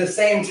 At the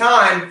same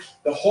time,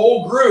 the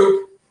whole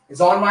group is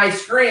on my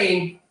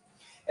screen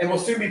and will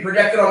soon be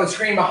projected on the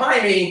screen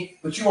behind me,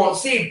 but you won't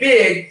see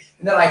big.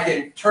 And then I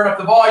can turn up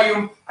the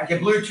volume. I can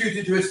Bluetooth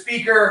it to a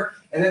speaker,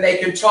 and then they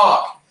can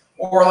talk.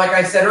 Or like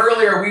I said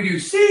earlier, we do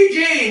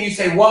CG, and you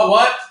say,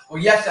 what? Well,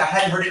 yes, I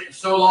hadn't heard it in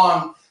so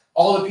long.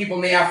 All the people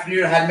in the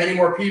afternoon, I had many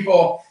more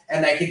people,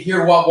 and I could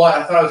hear what.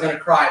 I thought I was going to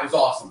cry. It was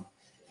awesome.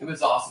 It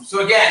was awesome.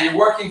 So again, you're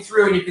working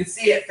through, and you can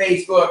see at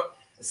Facebook,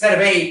 a set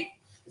of 8,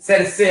 a set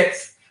of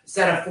 6, a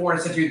set of 4, and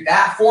a set of 2.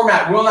 That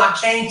format will not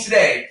change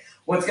today.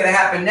 What's going to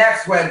happen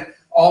next when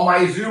all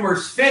my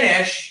Zoomers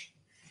finish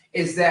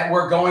is that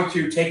we're going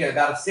to take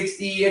about a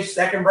 60-ish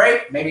second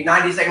break, maybe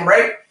 90-second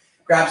break,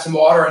 grab some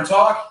water and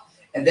talk,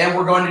 and then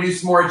we're going to do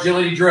some more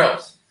agility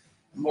drills.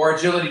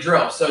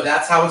 So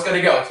that's how it's going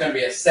to go. It's going to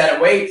be a set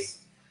of weights,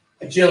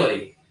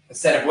 agility, a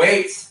set of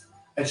weights,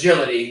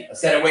 agility, a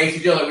set of weights,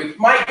 agility. We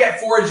might get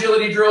 4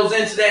 agility drills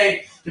in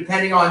today,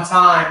 depending on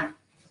time.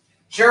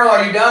 Cheryl,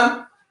 are you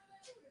done?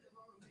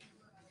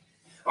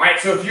 All right,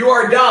 so if you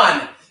are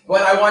done,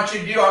 what I want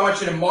you to do, I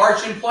want you to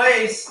march in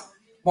place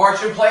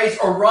march in place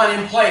or run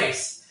in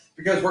place,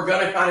 because we're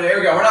going to kind of, there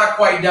we go. We're not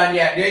quite done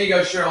yet. There you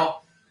go, Cheryl.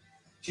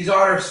 She's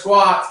on her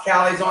squats.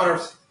 Callie's on her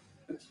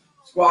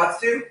squats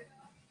too.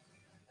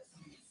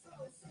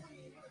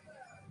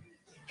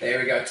 There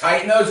we go.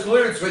 Tighten those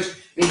glutes, which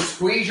means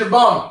squeeze your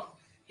bum.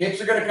 Hips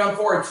are going to come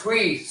forward.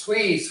 Squeeze,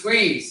 squeeze,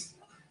 squeeze.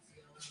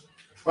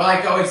 Well, I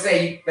like to always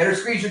say, you better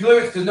squeeze your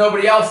glutes because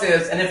nobody else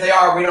is. And if they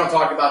are, we don't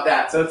talk about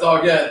that. So it's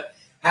all good.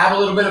 Have a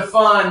little bit of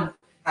fun.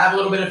 Have a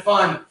little bit of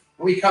fun.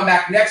 When we come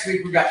back next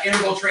week, we've got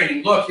interval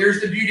training. Look,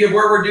 here's the beauty of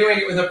where we're doing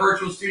it with a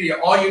virtual studio.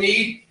 All you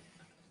need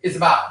is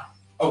about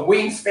a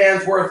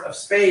wingspan's worth of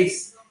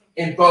space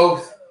in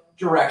both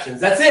directions.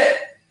 That's it.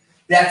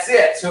 That's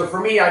it. So for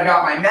me, I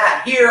got my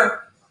mat here,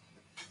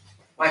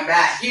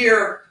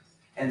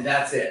 and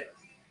that's it.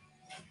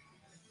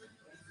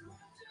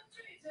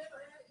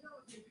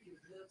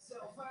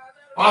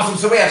 Awesome.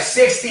 So we have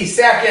 60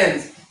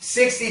 seconds.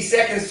 60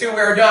 seconds till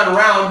we're done.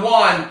 Round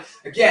one.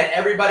 Again,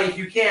 everybody, if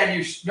you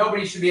can,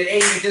 nobody should be at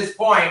 80 at this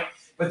point,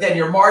 but then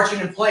you're marching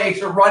in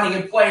place or running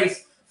in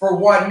place for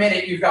 1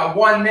 minute. You've got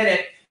 1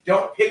 minute.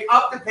 Don't pick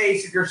up the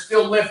pace if you're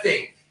still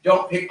lifting.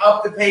 Don't pick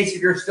up the pace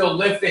if you're still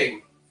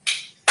lifting.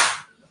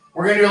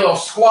 We're going to do a little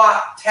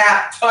squat,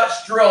 tap, touch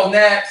drill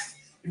next.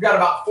 You've got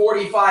about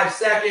 45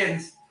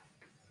 seconds.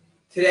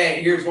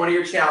 Today, here's one of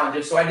your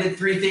challenges. So I did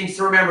 3 things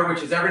to remember,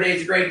 which is every day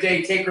is a great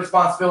day. Take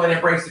responsibility and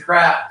embrace the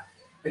crap.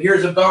 But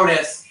here's a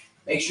bonus.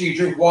 Make sure you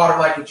drink water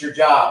like it's your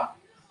job.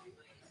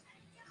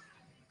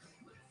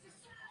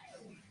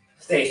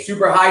 Stay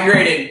super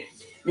hydrated.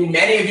 I mean,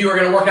 many of you are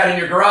going to work out in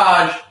your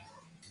garage.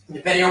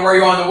 Depending on where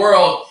you are in the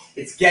world,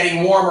 it's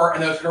getting warmer,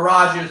 and those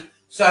garages,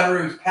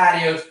 sunroofs,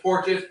 patios,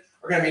 porches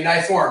are going to be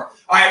nice warm.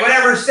 All right,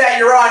 whatever set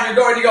you're on, you're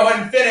going to go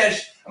ahead and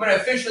finish. I'm going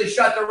to officially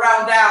shut the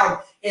round down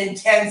in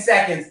 10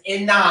 seconds,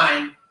 in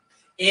 9,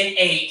 in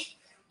 8,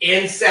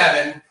 in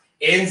 7,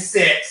 in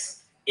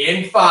 6,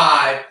 in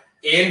 5,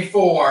 in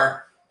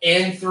 4,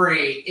 in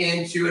 3,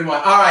 in 2, and 1.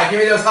 All right, give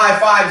me those high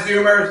fives,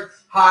 Zoomers.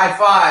 High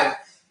five.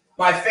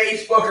 My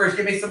Facebookers,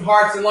 give me some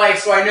hearts and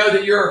likes so I know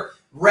that you're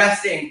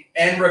resting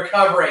and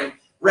recovering.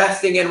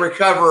 Resting and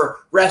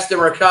recover. Rest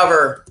and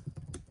recover.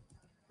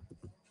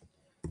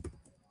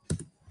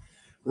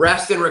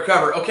 Rest and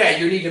recover. Okay,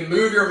 you need to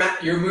move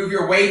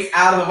your weights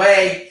out of the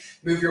way.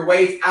 Move your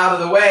weights out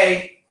of the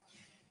way.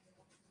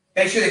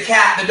 Make sure the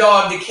cat, the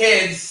dog, the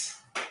kids,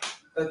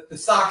 the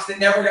socks that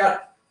never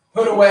got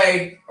put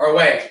away are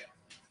away.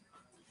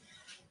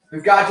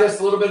 We've got just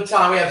a little bit of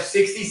time. We have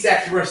 60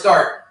 seconds. We're going to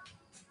start.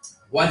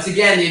 Once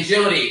again, the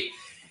agility.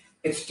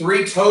 It's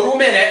 3 total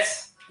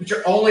minutes, but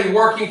you're only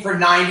working for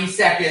 90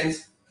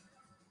 seconds,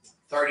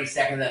 30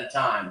 seconds at a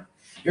time.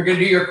 You're going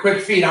to do your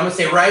quick feet. I'm going to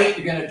say right.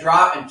 You're going to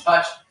drop and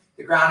touch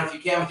the ground if you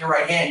can with your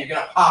right hand. You're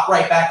going to pop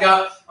right back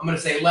up. I'm going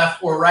to say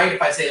left or right.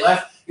 If I say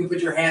left, you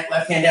put your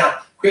left hand down.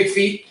 Quick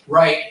feet,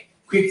 right.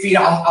 Quick feet,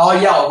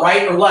 I'll yell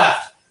right or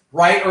left.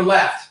 Right or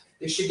left.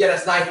 This should get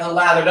us nice and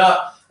lathered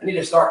up. I need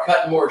to start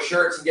cutting more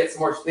shirts and get some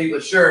more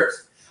sleeveless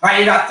shirts. All right,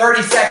 you got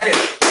 30 seconds.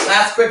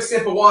 Last quick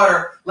sip of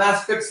water.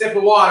 Last quick sip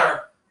of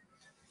water.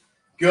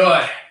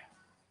 Good.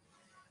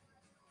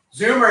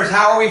 Zoomers,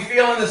 how are we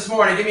feeling this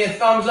morning? Give me a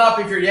thumbs up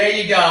if you're, there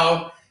you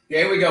go.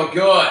 There we go,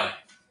 good. All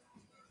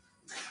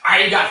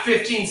right, you got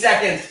 15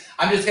 seconds.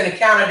 I'm just going to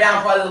count it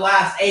down probably the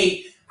last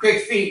 8.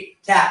 Quick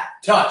feet,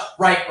 tap, touch,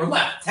 right or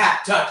left,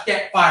 tap, touch,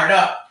 get fired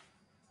up.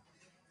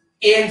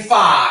 In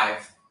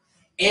 5,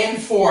 in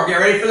 4, get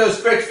ready for those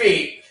quick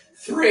feet.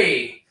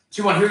 3,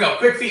 2, 1, here we go.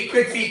 Quick feet,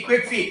 quick feet,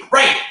 quick feet,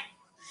 right.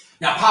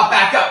 Now pop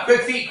back up,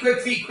 quick feet,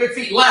 quick feet, quick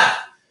feet, left.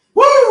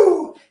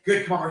 Woo!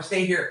 Good, come on, we're going to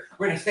stay here.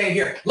 We're going to stay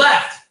here.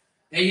 Left.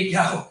 There you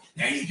go.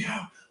 There you go.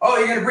 Oh,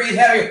 you're going to breathe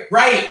heavier.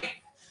 Right.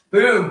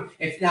 Boom.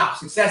 If now,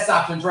 success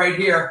options right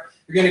here.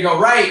 You're going to go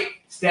right,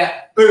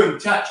 step, boom,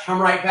 touch,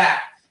 come right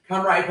back.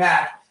 Come right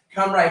back.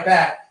 Come right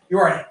back. You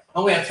already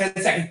only have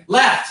 10 seconds.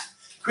 Left.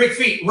 Quick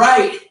feet,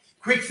 right.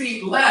 Quick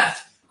feet,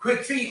 left.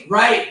 Quick feet,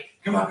 right.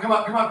 Come on, come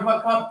on, come on, come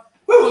on, come on.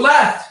 Woo,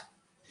 left.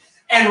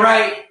 And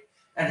right.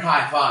 And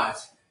high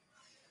fives.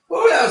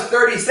 Woo, that was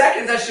 30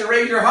 seconds. That should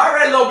raise your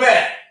heart rate a little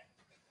bit.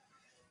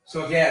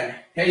 So again,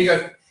 here you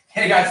go.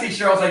 Hey guys, see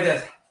Cheryl's like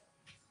this.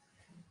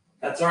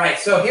 That's all right.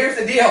 So here's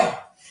the deal.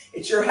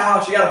 It's your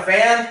house. You got a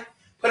fan?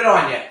 Put it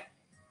on you.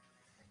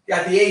 You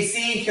got the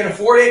AC. You can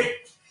afford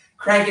it.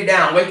 Crank it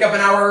down. Wake up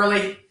an hour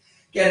early.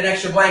 Get an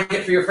extra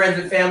blanket for your friends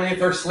and family if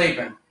they're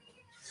sleeping.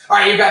 All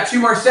right, you've got 2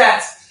 more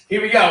sets.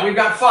 Here we go. We've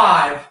got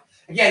 5.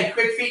 Again,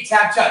 quick feet,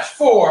 tap, touch.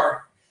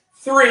 4,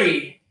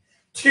 3,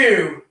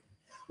 2,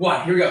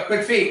 1. Here we go.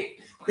 Quick feet.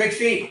 Quick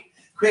feet.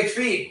 Quick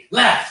feet.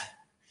 Left.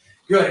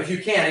 Good. If you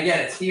can, again,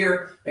 it's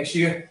here. Make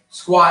sure you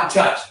squat and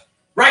touch.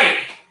 Right.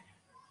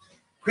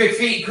 Quick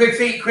feet, quick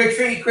feet, quick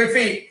feet, quick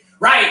feet.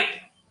 Right.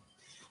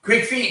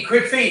 Quick feet,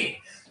 quick feet.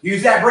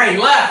 Use that brain.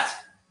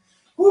 Left.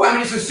 Ooh,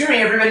 I'm just assuming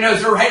everybody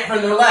knows their right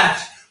from their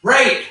left.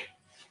 Right.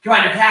 Come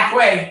on, you're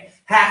halfway,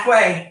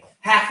 halfway,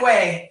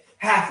 halfway,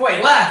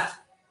 halfway. Left.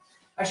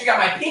 I actually got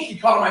my pinky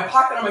caught in my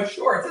pocket on my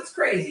shorts. That's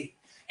crazy.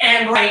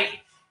 And right.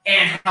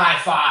 And high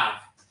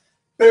five.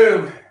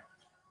 Boom.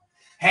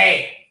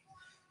 Hey,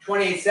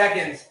 28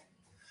 seconds.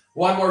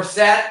 One more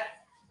set.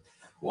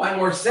 One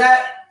more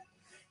set.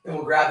 Then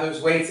we'll grab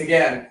those weights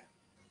again.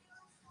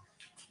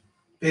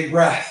 Big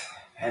breath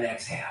and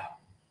exhale.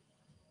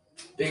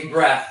 Big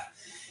breath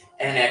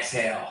and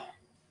exhale.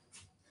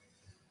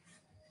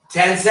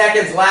 10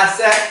 seconds, last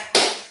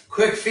set.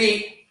 Quick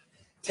feet,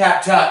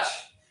 tap, touch.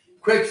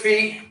 Quick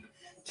feet,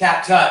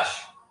 tap, touch.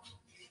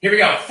 Here we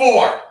go.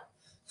 4,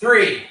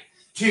 3,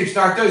 2.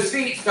 Start those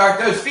feet, start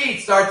those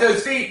feet, start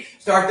those feet,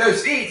 start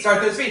those feet,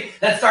 start those feet.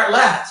 Let's start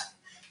left.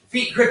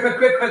 Feet, quick, quick,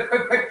 quick, quick,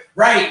 quick, quick.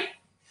 Right.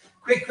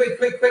 Quick, quick,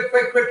 quick, quick,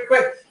 quick, quick,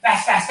 quick.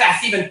 Fast, fast,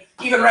 fast.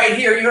 Even right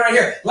here, even right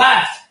here.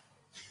 Left.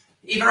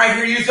 Even right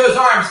here, use those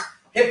arms.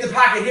 Hip to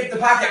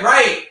pocket,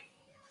 right.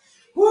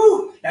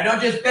 Woo. Now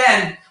don't just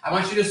bend. I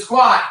want you to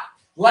squat.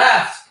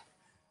 Left.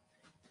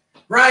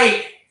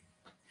 Right.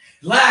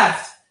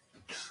 Left.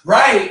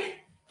 Right.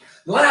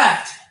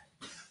 Left.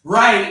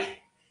 Right.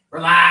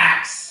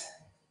 Relax.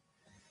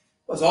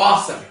 That was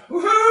awesome.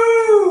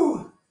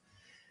 Woohoo!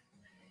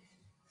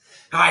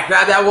 All right,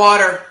 grab that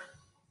water.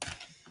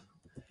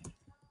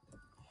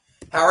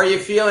 How are you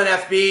feeling,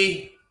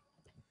 FB?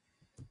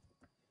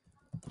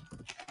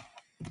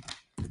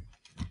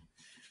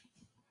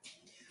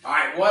 All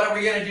right, what are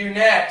we going to do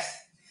next?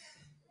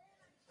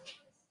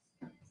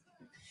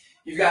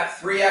 You've got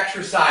 3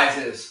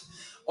 exercises.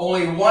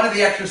 Only one of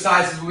the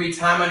exercises will be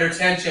time under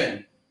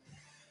tension.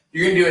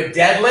 You're going to do a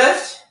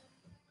deadlift.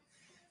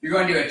 You're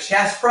going to do a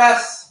chest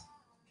press.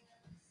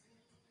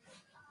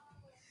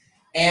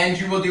 And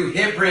you will do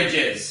hip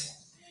bridges.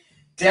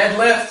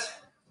 Deadlift,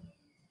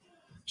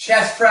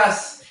 chest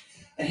press,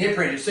 and hip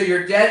bridges. So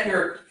your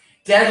deadlift,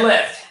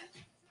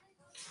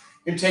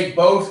 you can take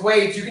both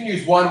weights. You can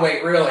use one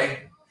weight, really.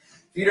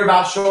 Feet are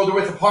about shoulder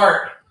width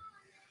apart.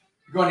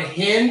 You're going to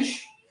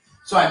hinge.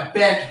 So I'm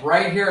bent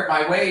right here at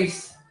my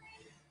waist.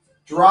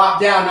 Drop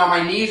down. Now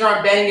my knees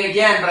aren't bending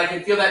again, but I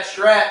can feel that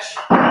stretch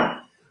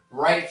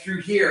right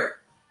through here.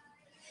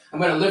 I'm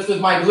going to lift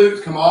with my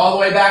glutes. Come all the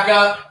way back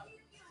up.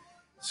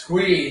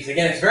 Squeeze.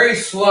 Again, it's very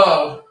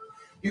slow.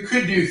 You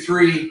could do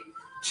 3,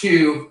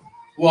 2,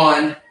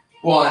 1,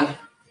 1,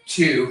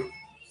 2,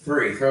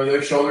 3. Throw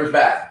those shoulders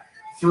back.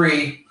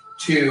 3,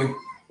 2,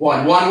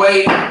 1. One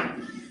weight.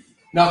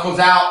 Knuckles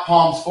out,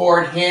 palms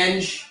forward,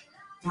 hinge.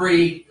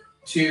 3,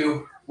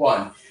 2,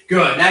 1.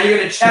 Good. Now you're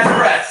going to chest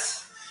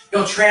press.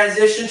 You'll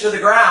transition to the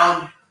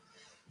ground.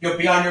 You'll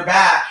be on your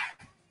back.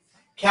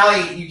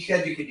 Callie, you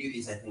said you could do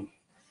these, I think.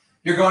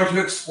 You're going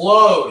to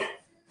explode.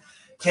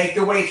 Take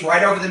the weights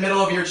right over the middle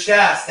of your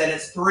chest. And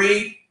it's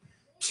 3,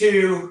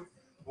 2,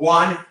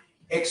 1.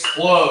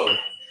 Explode.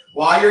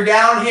 While you're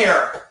down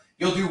here,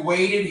 you'll do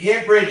weighted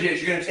hip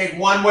bridges. You're going to take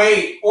one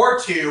weight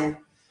or 2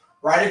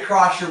 right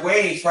across your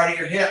waist, right at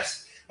your hips.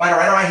 Right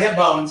on my hip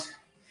bones.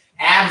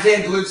 Abs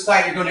in, glutes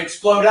tight. You're going to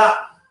explode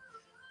up.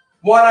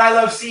 1, I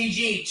love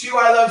CG. 2,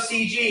 I love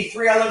CG.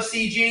 3, I love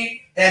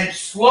CG. Then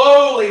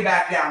slowly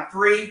back down.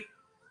 3,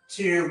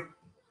 2,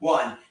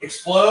 1.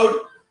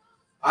 Explode.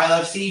 I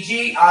love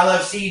CG. I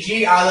love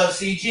CG. I love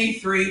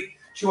CG. 3,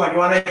 2, 1. You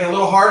want to make it a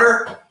little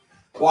harder?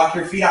 Walk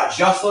your feet out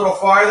just a little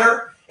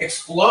farther.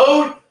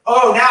 Explode.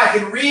 Oh, now I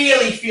can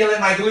really feel it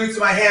in my glutes and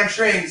my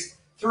hamstrings.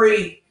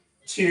 3,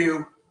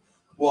 2,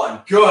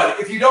 1. Good.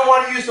 If you don't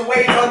want to use the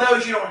weights on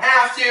those, you don't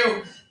have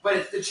to.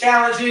 But the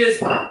challenge is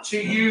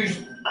to use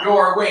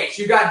your weights.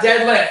 You've got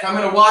deadlift. I'm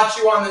going to watch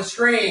you on the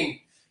screen.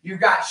 You've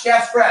got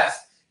chest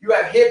press. You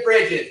have hip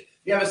bridges.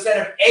 You have a set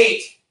of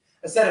 8,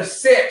 a set of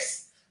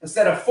 6, a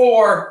set of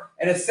 4,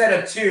 and a set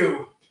of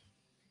 2.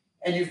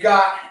 And you've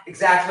got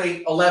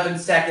exactly 11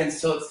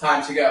 seconds till it's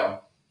time to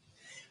go.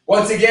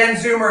 Once again,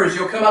 Zoomers,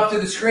 you'll come up to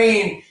the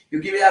screen.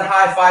 You'll give me that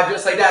high five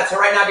just like that. So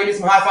right now, give me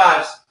some high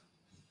fives.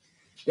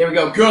 There we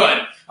go.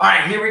 Good. All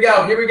right, here we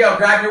go. Here we go.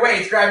 Grab your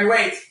weights. Grab your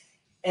weights.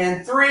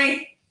 And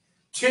 3,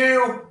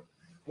 2,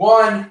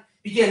 1.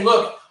 Begin.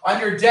 Look,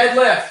 on your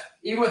deadlift,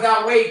 even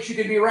without weights, you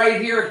can be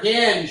right here.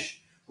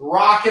 Hinge.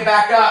 Rock it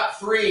back up.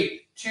 3,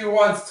 2,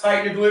 1.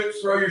 Tighten your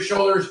glutes. Throw your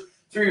shoulders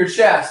through your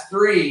chest.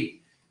 3,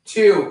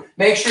 2.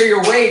 Make sure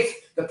your weights,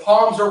 the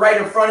palms are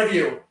right in front of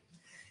you.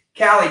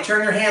 Callie,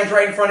 turn your hands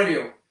right in front of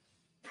you.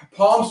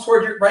 Palms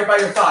toward your, right by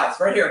your thighs.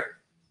 Right here.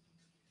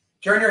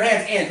 Turn your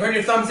hands in. Turn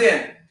your thumbs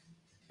in.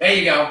 There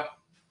you go.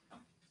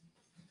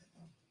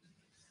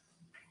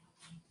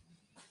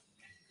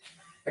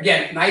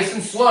 Again, nice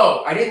and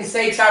slow. I didn't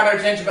say time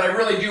under tension, but I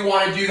really do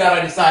want to do that,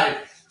 I decided.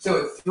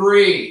 So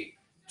 3,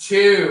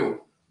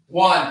 2,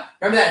 1.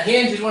 Remember that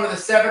hinge is one of the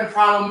 7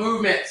 primal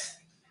movements.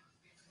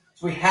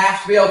 So we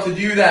have to be able to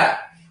do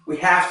that. We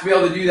have to be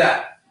able to do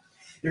that.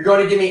 You're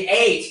going to give me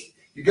 8.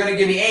 You're going to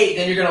give me 8.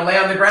 Then you're going to lay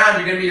on the ground.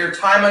 You're going to do your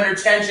time under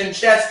tension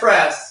chest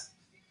press.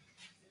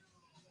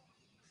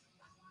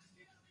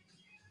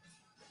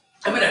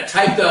 I'm going to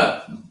type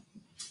the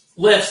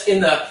lifts in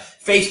the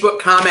Facebook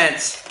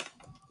comments.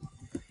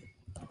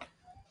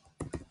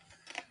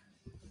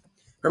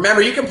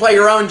 Remember, you can play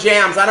your own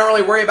jams. I don't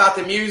really worry about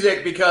the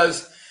music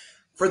because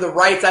for the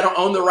rights, I don't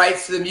own the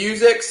rights to the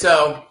music,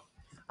 so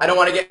I don't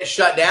want to get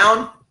shut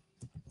down.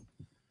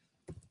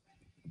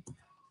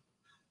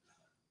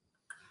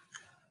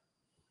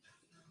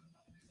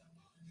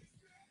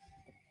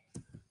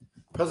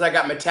 Because I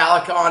got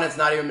Metallica on, it's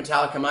not even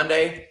Metallica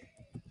Monday.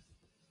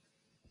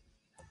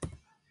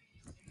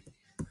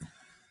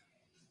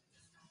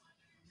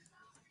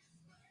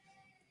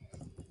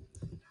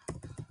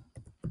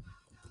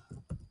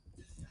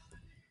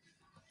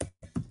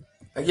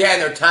 Again,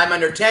 their time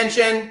under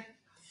tension.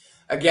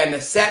 Again, the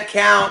set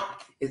count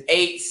is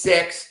 8,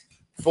 6,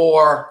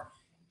 4,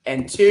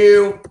 and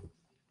 2.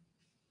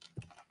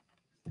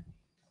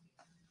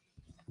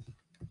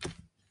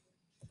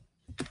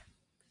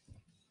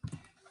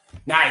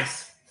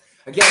 Nice.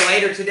 Again,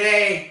 later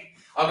today,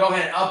 I'll go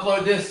ahead and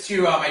upload this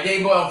to my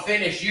Dave Boyle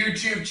Fitness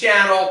YouTube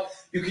channel.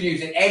 You can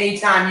use it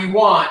anytime you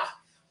want.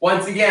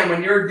 Once again,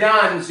 when you're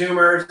done,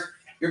 Zoomers,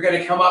 you're going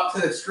to come up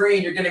to the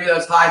screen. You're going to give me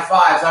those high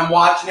fives. I'm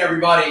watching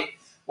everybody.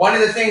 One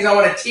of the things I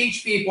want to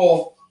teach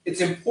people,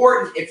 it's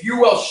important, if you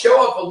will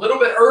show up a little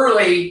bit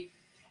early,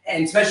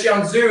 and especially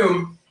on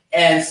Zoom,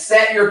 and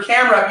set your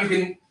camera up. You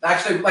can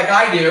actually, like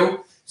I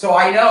do, so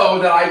I know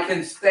that I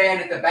can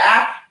stand at the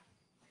back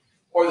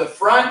or the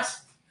front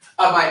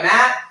of my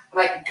mat,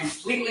 and I can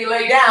completely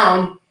lay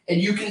down,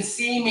 and you can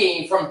see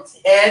me from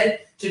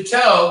head to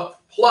toe,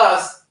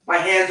 plus my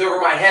hands over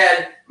my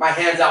head, my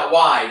hands out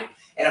wide.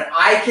 And if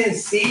I can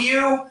see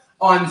you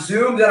on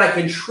Zoom, then I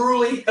can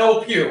truly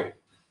help you.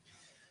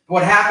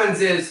 What happens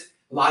is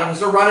a lot of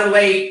us are running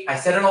late. I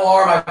set an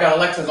alarm. I've got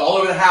Alexas all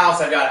over the house.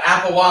 I've got an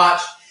Apple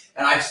Watch,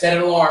 and I've set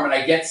an alarm, and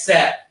I get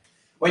set.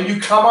 When you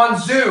come on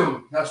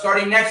Zoom, now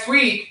starting next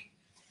week,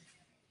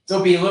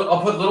 there'll be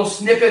I'll put little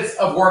snippets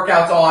of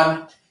workouts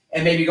on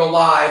and maybe go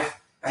live.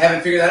 I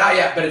haven't figured that out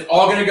yet, but it's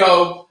all going to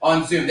go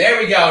on Zoom.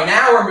 There we go.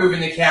 Now we're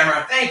moving the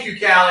camera. Thank you,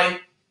 Callie.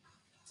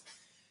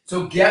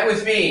 So get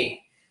with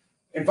me.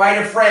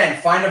 Invite a friend.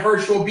 Find a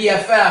virtual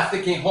BFF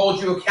that can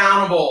hold you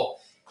accountable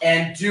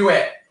and do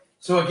it.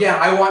 So again,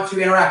 I want to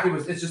interact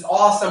with you. It's just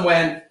awesome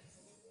when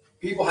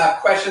people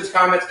have questions,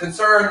 comments,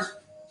 concerns,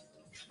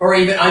 or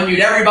even unmute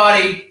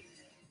everybody,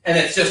 and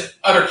it's just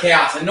utter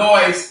chaos and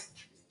noise,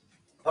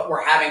 but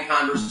we're having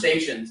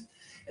conversations.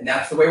 And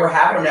that's the way we're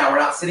having them now. We're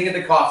not sitting at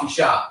the coffee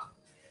shop.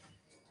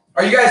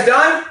 Are you guys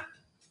done? No,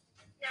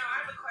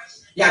 I have a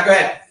question. Yeah, go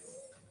ahead.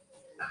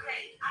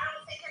 Okay, I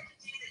don't think I could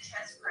do the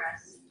chest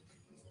press.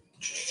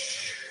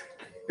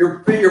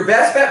 Your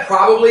best bet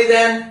probably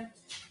then,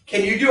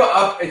 can you do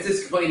it's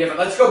just completely different.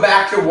 Let's go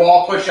back to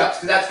wall push-ups,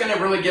 because that's going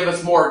to really give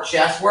us more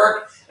chest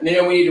work, and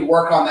then we need to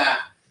work on that.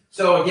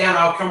 So again,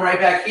 I'll come right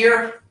back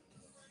here.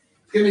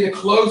 It's going to be the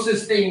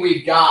closest thing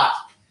we've got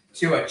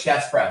to a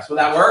chest press. Will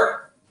that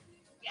work?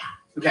 Yeah.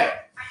 Okay. I don't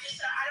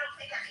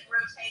think I can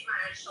rotate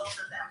my shoulder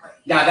that way.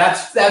 Now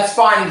that's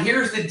fine. And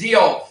here's the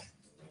deal.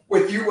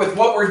 With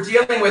what we're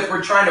dealing with,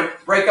 we're trying to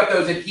break up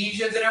those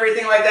adhesions and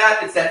everything like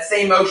that. It's that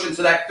same motion.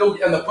 So that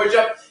on the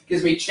push-up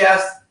gives me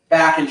chest,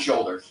 back, and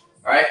shoulders.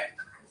 All right?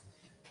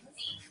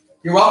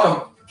 You're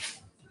welcome.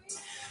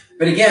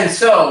 But again,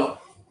 so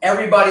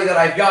everybody that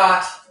I've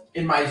got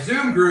in my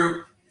Zoom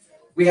group,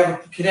 we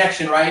have a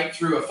connection, right,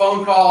 through a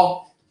phone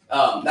call.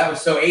 That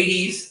was so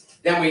 80s.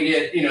 Then we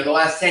did, the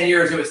last 10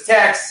 years it was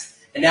text,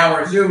 and now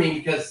we're Zooming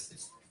because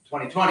it's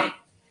 2020.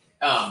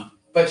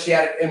 But she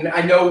had, and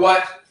I know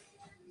what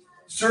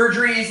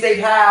surgeries they've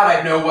had.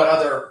 I know what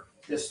other,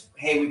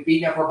 hey, we've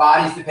beaten up our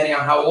bodies depending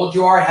on how old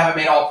you are. I haven't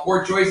made all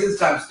poor choices,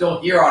 so I'm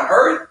still here on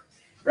Earth,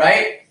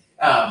 right?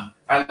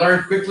 I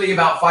learned quickly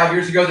about 5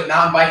 years ago that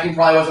mountain biking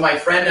probably wasn't my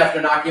friend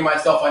after knocking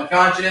myself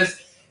unconscious.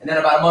 And then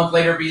about a month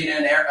later being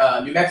in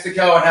New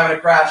Mexico and having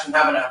a crash and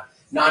having a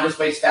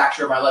non-displaced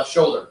fracture of my left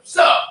shoulder.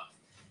 So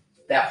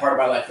that part of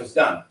my life was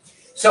done.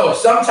 So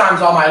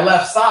sometimes on my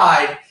left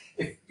side,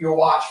 if you'll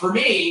watch for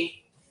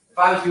me, if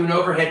I was doing an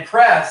overhead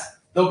press,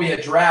 there'll be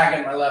a drag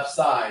on my left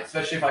side,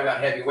 especially if I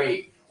got heavy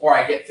weight or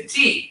I get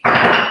fatigued.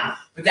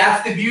 But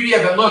that's the beauty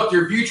of it. Look,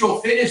 your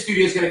virtual fitness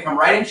studio is going to come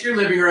right into your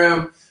living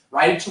room,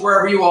 right into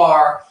wherever you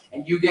are,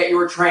 and you get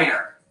your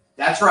trainer.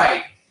 That's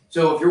right.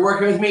 So if you're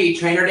working with me,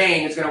 Trainer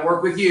Dane is going to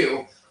work with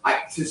you.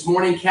 This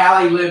morning,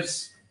 Callie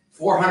lives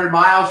 400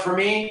 miles from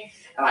me,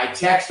 and I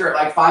text her at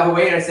like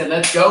 5:08. I said,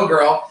 let's go,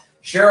 girl.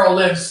 Cheryl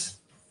lives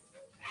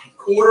a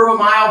quarter of a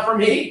mile from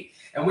me,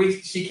 and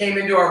she came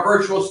into our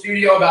virtual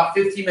studio about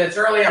 15 minutes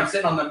early. I'm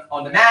sitting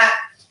on the mat,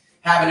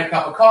 having a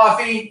cup of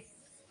coffee,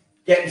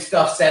 getting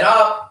stuff set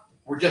up.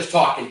 We're just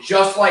talking,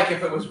 just like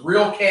if it was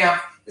real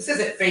camp. This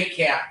isn't fake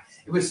camp.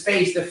 It was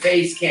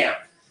face-to-face camp.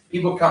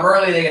 People come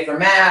early, they get their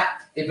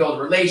mat, they build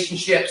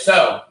relationships.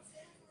 So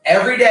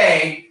every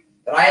day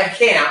that I have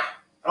camp,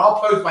 and I'll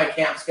post my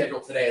camp schedule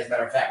today, as a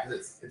matter of fact,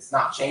 because it's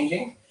not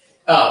changing.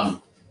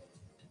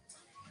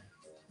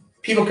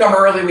 People come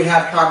early, we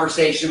have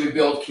conversation, we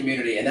build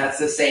community, and that's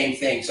the same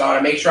thing. So I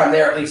want to make sure I'm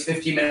there at least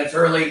 15 minutes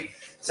early.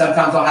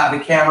 Sometimes I'll have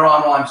the camera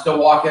on while I'm still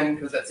walking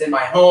because that's in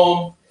my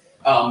home.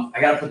 I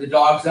got to put the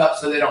dogs up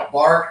so they don't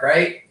bark,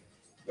 right?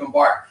 Don't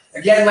bark.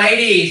 Again,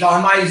 ladies,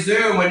 on my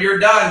Zoom, when you're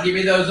done, give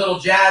me those little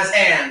jazz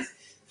hands.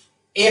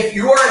 If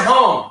you're at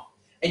home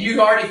and you've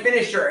already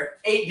finished your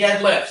 8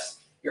 deadlifts,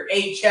 your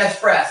 8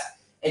 chest press,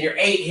 and your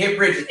 8 hip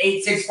bridges,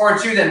 8, 6, 4,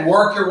 2, then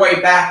work your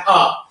way back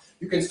up.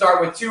 You can start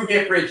with 2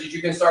 hip bridges.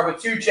 You can start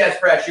with 2 chest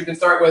press. You can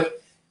start with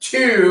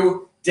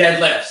 2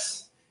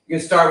 deadlifts. You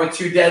can start with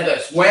 2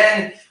 deadlifts.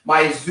 When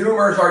my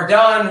Zoomers are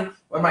done,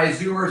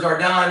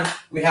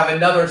 we have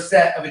another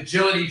set of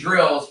agility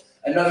drills,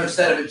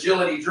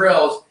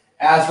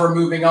 as we're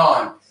moving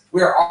on.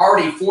 We're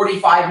already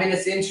 45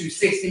 minutes into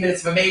 60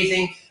 minutes of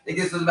amazing. I think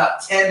this is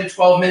about 10 to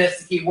 12 minutes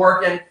to keep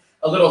working.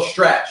 A little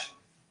stretch.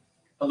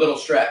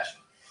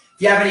 If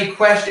you have any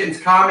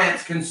questions,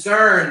 comments,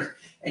 concerns,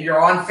 and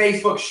you're on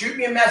Facebook, shoot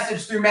me a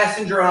message through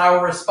Messenger and I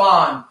will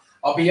respond.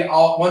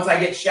 Once I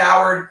get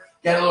showered,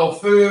 get a little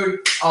food,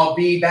 I'll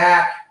be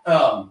back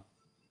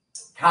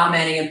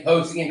commenting and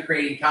posting and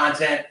creating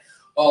content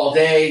all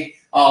day,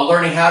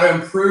 learning how to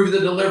improve the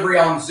delivery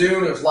on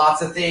Zoom. There's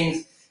lots of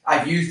things.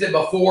 I've used it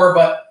before,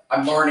 but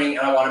I'm learning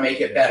and I want to make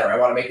it better. I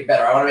want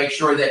to make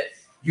sure that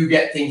you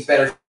get things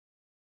better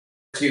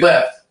to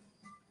lift.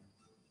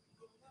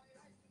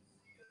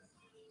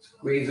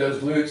 Squeeze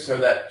those glutes so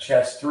that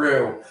chest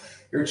through.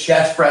 Your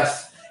chest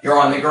press, you're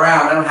on the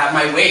ground. I don't have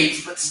my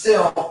weights, but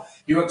still,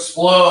 you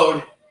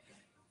explode.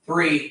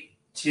 3,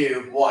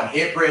 2, 1.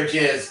 Hip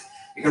bridges.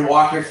 You can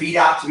walk your feet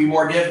out to be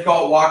more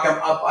difficult. Walk them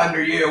up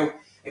under you.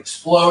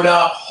 Explode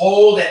up.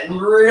 Hold it.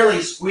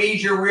 Really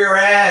squeeze your rear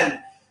end.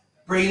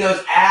 Bring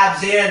those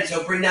abs in.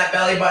 So bring that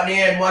belly button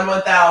in. 1,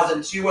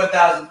 1,000. 2,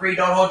 1,000. 3.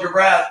 Don't hold your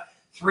breath.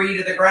 3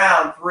 to the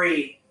ground.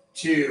 3,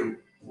 2,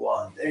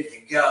 1. There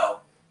you go.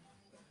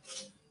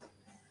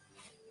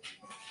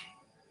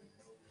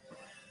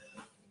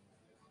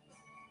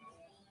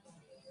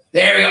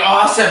 There we go.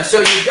 Awesome. So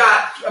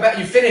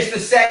you finished the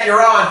set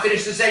you're on.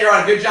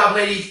 Good job,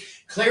 ladies.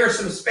 Clear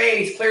some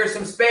space.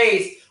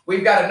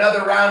 We've got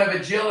another round of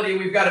agility.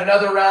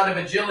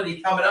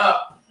 Coming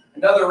up.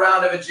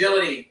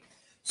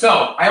 So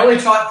I only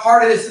taught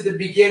part of this at the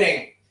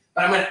beginning,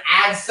 but I'm going to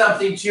add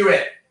something to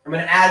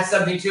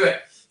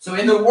it. So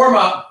in the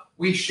warm-up,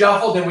 we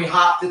shuffled and we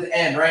hopped to the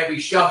end, right?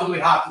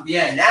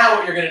 Now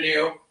what you're going to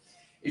do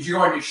is you're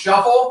going to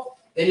shuffle,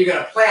 then you're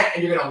going to plant,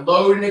 and you're going to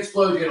load and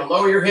explode. You're going to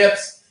lower your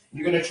hips.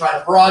 You're going to try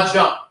to broad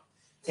jump.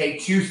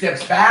 Take 2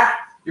 steps back.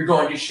 You're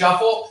going to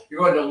shuffle. You're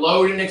going to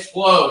load and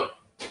explode.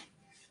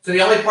 So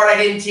the only part I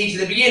didn't teach at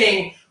the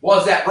beginning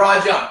was that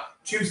broad jump.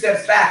 2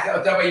 steps back.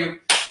 That way you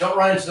don't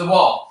run into the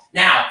wall.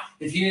 Now,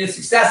 if you need a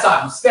success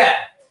off, you step.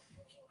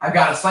 I've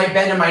got a slight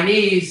bend in my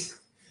knees.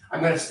 I'm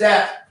going to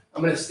step,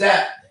 and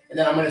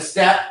then I'm going to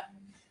step.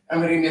 I'm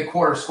going to give me a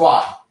quarter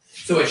squat.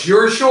 So it's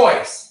your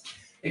choice.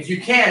 If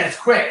you can, it's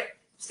quick.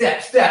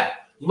 Step,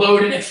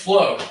 load and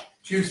explode.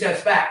 2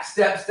 steps back,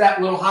 step,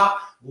 little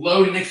hop,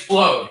 load and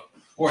explode.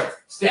 Or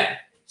it's step,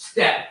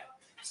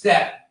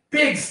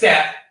 big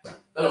step,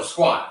 little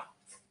squat.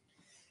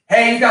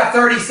 Hey, you've got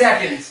 30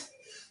 seconds.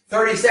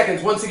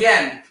 Once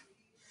again,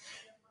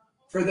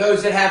 for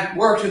those that have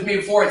worked with me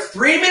before, it's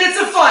 3 minutes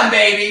of fun,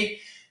 baby,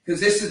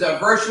 because this is a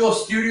virtual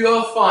studio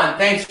of fun.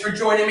 Thanks for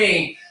joining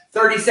me.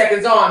 30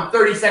 seconds on,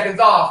 30 seconds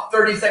off,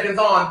 30 seconds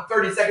on,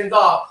 30 seconds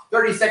off,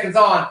 30 seconds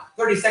on,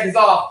 30 seconds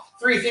off.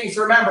 3 things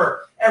to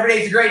remember. Every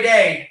day is a great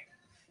day.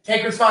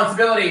 Take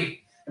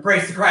responsibility.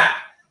 Embrace the crap.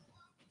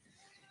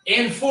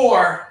 In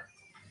 4,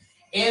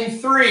 in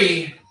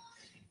 3,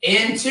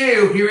 in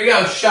 2. Here we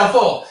go.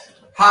 Shuffle,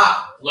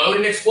 hop, load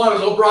and explode.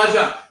 Little broad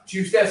jump.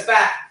 2 steps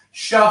back.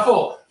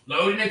 Shuffle,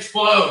 load and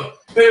explode.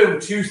 Boom.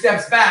 2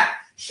 steps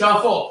back.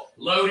 Shuffle,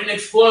 load and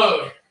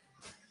explode.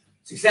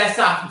 Success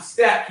off.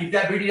 Step. Keep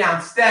that booty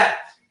down. Step.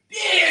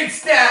 Big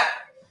step.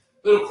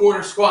 Little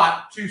quarter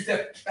squat. 2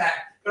 steps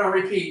back. But I'll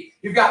repeat.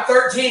 You've got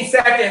 13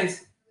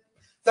 seconds.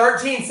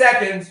 13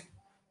 seconds.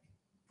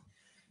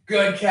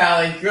 Good,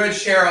 Callie. Good,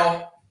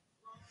 Cheryl.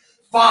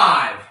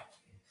 5,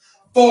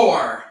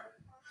 4,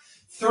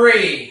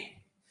 3,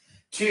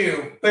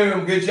 2.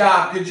 Boom. Good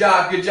job.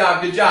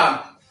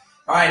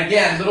 All right,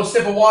 again, little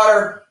sip of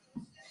water.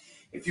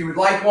 If you would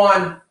like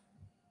one,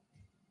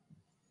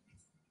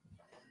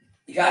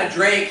 you got to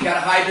drink, you got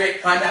to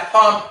hydrate, climb that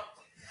pump.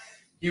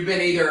 You've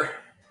been either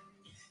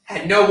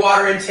had no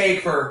water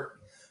intake for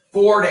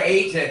 4 to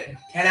 8 to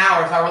 10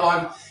 hours, however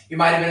long you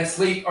might have been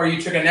asleep, or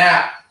you took a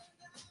nap.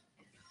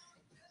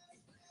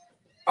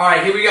 All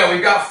right, here we go.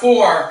 We've got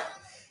 4.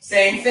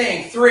 Same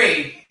thing.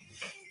 3,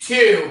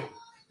 2,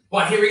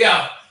 1. Here we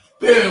go.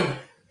 Boom.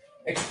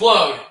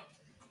 Explode.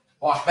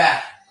 Walk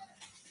back.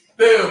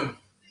 Boom.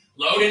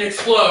 Load and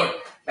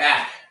explode.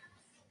 Back.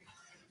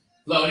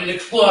 Load and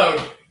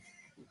explode.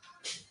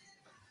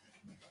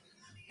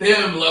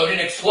 Boom. Load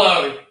and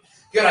explode.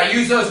 Good. I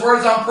use those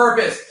words on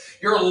purpose.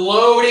 You're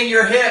loading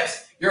your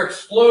hips. You're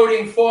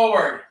exploding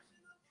forward.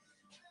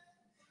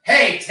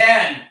 Hey,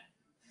 10.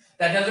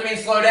 That doesn't mean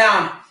slow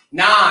down.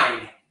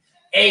 9,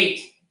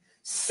 8,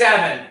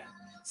 7,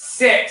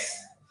 6,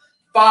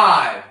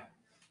 5,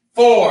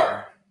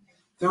 4,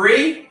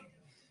 3,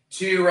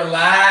 2,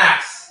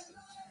 relax.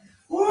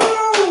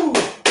 Woo!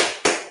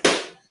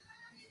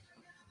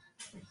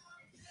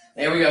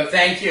 There we go.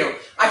 Thank you.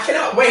 I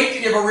cannot wait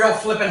to give a real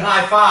flipping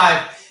high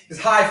five,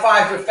 because high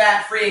fives are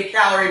fat-free and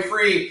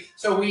calorie-free,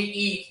 so we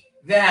eat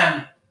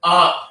them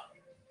up.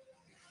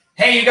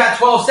 Hey, you got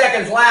 12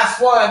 seconds. Last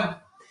one.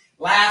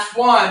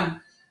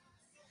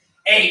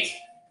 8,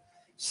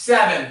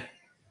 7,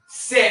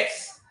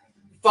 6,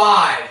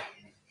 5,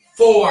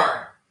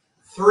 4,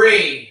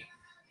 3,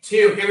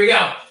 2. Here we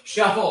go.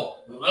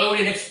 Shuffle, load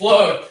and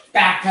explode.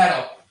 Back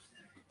pedal.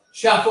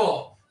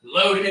 Shuffle,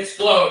 load and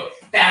explode.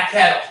 Back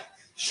pedal.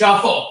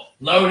 Shuffle,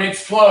 load and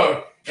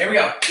explode. Here we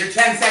go. You're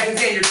 10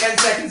 seconds in. You're 10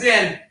 seconds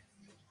in.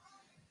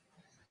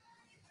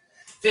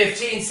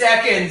 15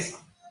 seconds.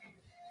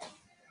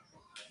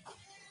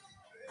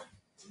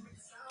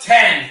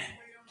 10,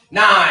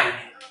 9,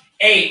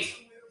 8,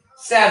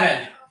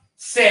 7,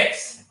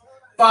 6,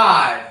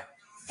 5,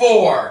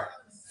 4,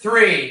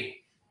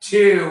 3,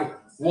 2,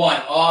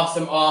 1.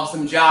 Awesome,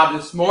 awesome job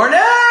this morning.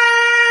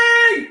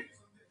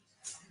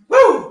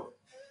 Woo!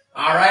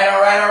 All right,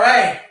 all right, all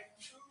right.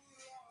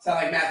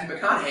 Sound like Matthew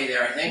McConaughey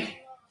there, I think.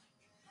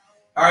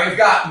 All right, we've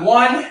got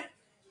one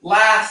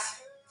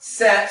last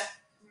set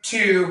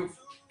to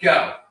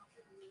go.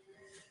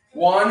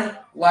 One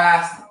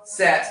last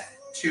set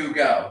to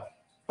go.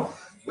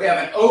 We have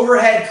an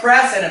overhead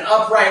press and an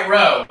upright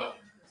row.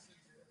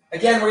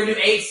 Again, we're going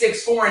to do 8,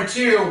 6, 4, and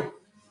 2.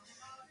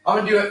 I'm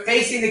going to do it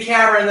facing the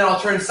camera, and then I'll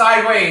turn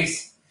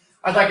sideways.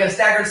 I'd like a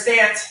staggered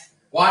stance.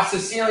 Watch the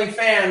ceiling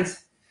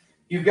fans.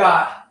 You've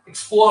got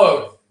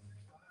explode.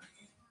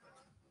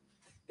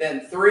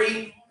 Then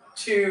 3,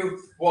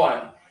 2,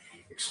 1.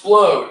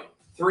 Explode.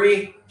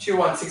 3, 2,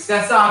 1.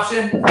 Success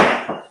option.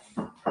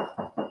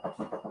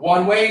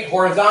 One weight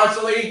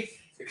horizontally.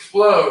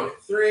 Explode.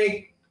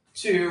 3,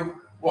 2,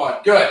 1.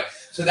 Good.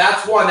 So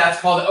that's one.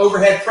 That's called the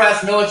overhead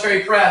press,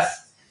 military press.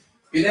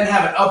 You then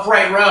have an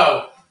upright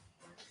row.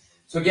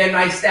 So again,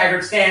 nice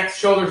staggered stance,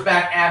 shoulders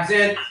back, abs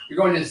in. You're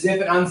going to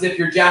zip and unzip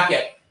your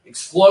jacket.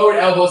 Explode,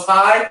 elbows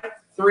high.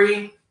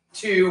 3,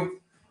 2,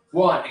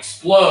 1.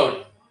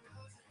 Explode.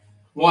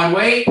 One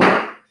weight.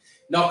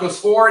 Knuckles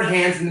forward,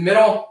 hands in the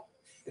middle.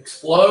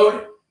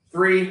 Explode.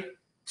 3,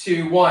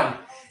 2, 1.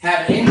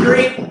 Have an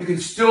injury, you can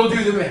still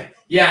do the,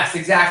 yes,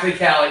 exactly,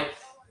 Callie.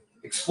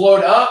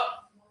 Explode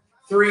up.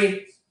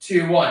 3,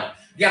 2, 1.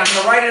 Again, I'm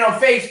going to write it on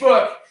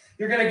Facebook.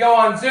 You're going to go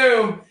on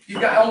Zoom.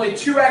 You've got only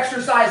 2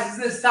 exercises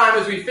this time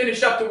as we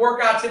finish up the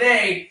workout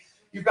today.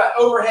 You've got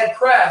overhead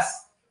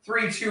press,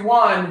 3, 2,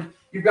 1.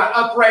 You've got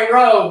upright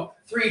row,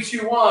 3,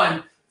 2,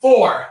 1.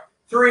 4,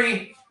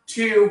 3,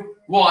 2,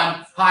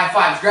 1. High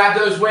fives. Grab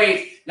those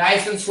weights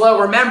nice and slow.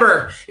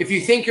 Remember, if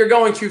you think you're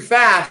going too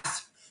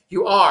fast,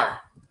 you are.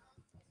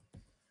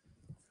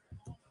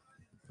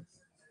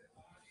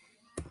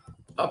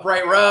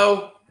 Upright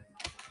row.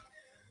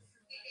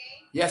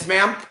 Yes,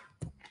 ma'am.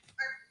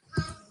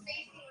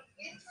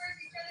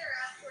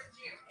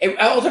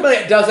 Ultimately,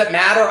 it doesn't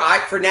matter.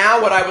 For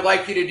now, what I would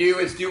like you to do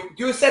is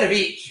do a set of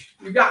each.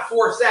 You've got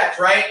 4 sets,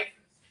 right?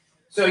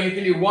 So you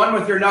can do one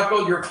with your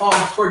knuckles, your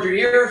palms towards your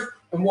ears,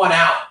 and 1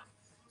 out.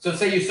 So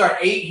say you start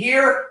 8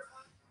 here,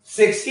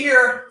 6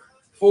 here,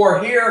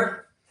 4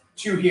 here,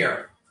 2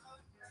 here.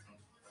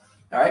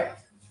 All right?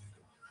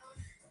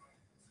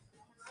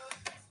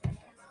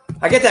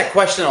 I get that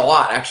question a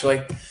lot,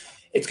 actually.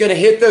 It's going to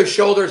hit those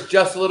shoulders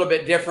just a little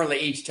bit differently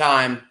each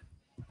time.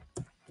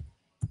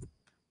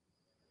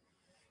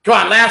 Come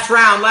on, last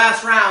round,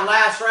 last round,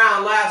 last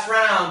round, last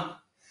round.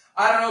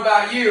 I don't know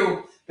about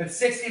you, but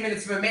 60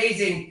 minutes of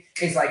amazing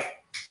is like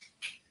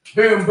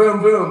boom,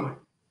 boom, boom.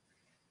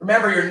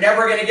 Remember, you're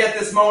never going to get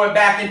this moment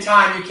back in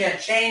time. You can't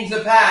change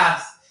the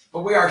past,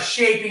 but we are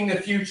shaping the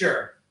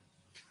future.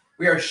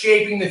 We are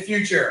shaping the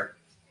future.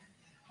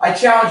 I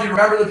challenge you to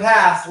remember the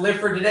past, live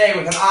for today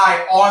with an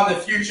eye on the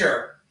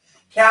future.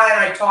 Callie and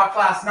I talked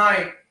last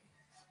night.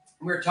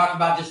 We were talking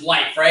about just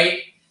life,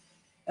 right?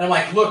 And I'm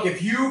like, look,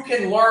 if you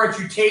can learn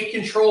to take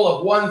control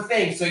of one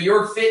thing, so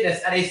your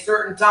fitness at a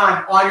certain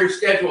time on your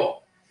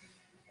schedule,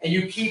 and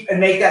you keep and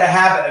make that a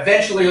habit,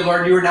 eventually you'll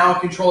learn you are now in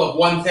control of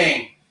one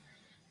thing.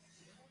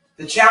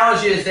 The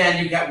challenge is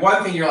then you got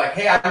one thing, you're like,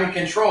 hey, I'm in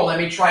control, let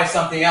me try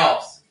something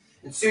else.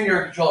 And soon you're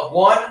in control of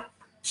 1,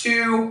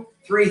 2,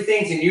 3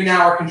 things, and you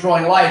now are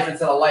controlling life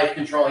instead of life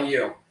controlling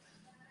you.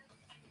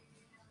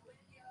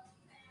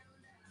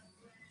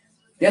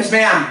 Yes,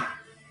 ma'am.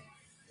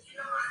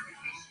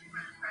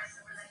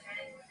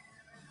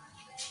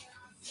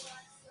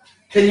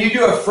 Can you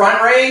do a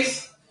front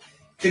raise?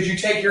 Could you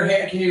take your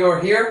hand, can you go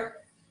here?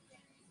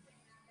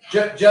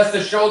 Just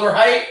the shoulder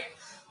height,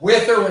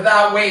 with or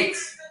without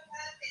weights?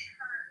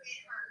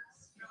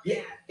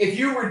 Yeah. If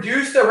you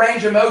reduce the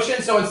range of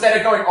motion, so instead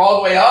of going all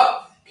the way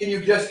up, can you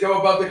just go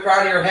above the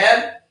crown of your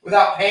head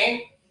without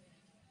pain?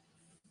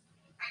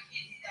 I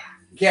can't do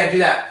that. You can't do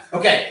that.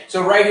 Okay,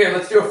 so right here,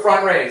 let's do a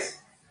front raise.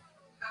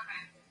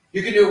 Okay.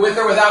 You can do it with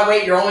or without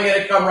weight. You're only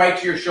going to come right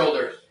to your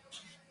shoulders.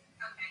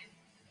 Okay.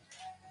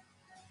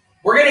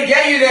 We're going to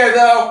get you there,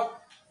 though.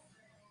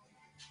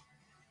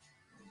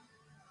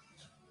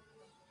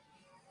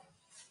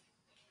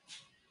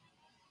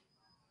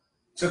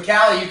 So,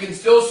 Callie, you can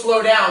still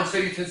slow down, so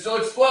you can still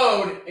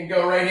explode and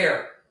go right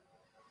here.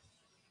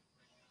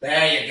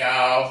 There you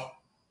go.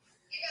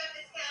 You got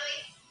this,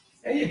 Kelly.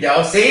 There you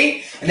go.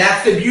 See? And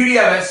that's the beauty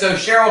of it. So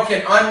Cheryl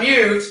can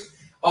unmute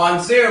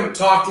on Zoom,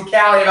 talk to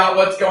Callie about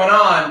what's going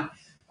on.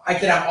 I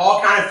can have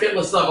all kind of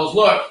fitness levels.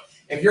 Look,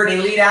 If you're an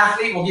elite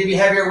athlete, we'll give you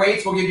heavier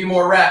weights, we'll give you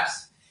more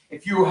reps.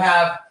 If you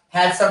have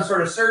had some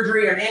sort of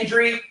surgery or an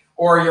injury,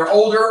 or you're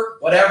older,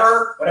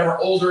 whatever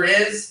older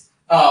is,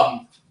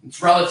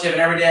 it's relative,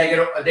 and every day I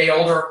get a day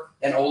older,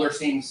 and older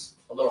seems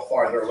a little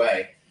farther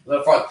away. A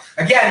little farther.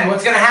 Again,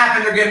 what's going to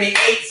happen, they're giving me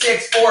 8,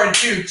 6, 4, and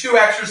 2, 2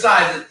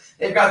 exercises.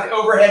 They've got the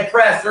overhead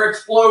press, they're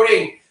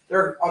exploding.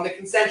 They're on the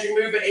concentric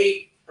movement,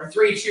 8, or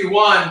 3, 2,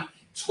 1,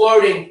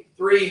 exploding,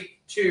 3,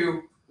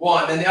 2,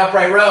 1. Then the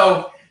upright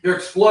row, they're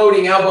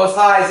exploding, elbows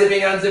high,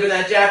 zipping and unzipping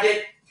that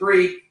jacket,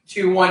 3,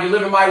 2, 1. You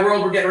live in my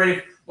world, we're getting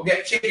ready. We'll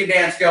get chicken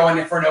dance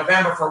going for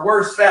November for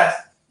Worst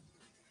Fest.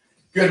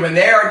 Good. When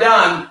they are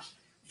done,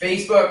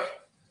 Facebook,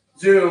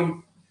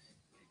 Zoom,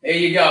 there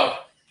you go.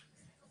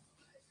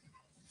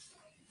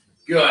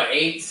 Good.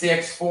 8,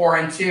 6, 4,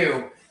 and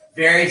 2.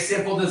 Very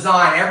simple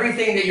design.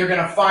 Everything that you're going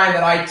to find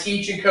that I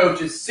teach and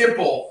coach is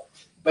simple,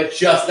 but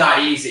just not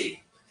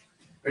easy.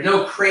 There's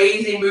no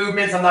crazy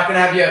movements. I'm not going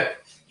to have you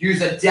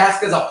use a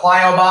desk as a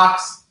plyo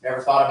box.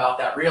 Never thought about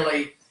that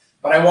really.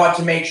 But I want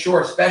to make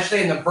sure,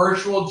 especially in the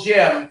virtual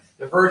gym,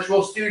 the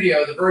virtual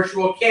studio, the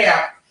virtual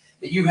camp,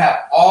 that you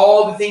have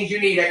all the things you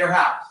need at your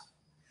house.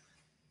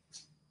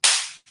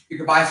 You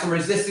can buy some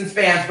resistance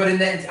bands, but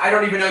I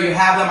don't even know you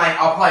have them.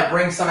 I'll probably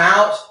bring some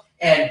out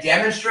and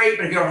demonstrate,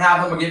 but if you don't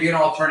have them, I'll give you an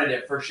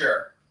alternative for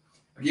sure.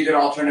 I'll give you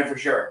an alternative for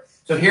sure.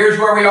 So here's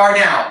where we are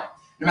now.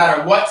 No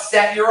matter what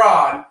set you're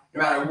on,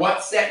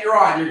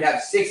 you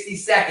have 60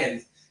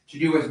 seconds to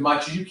do as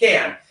much as you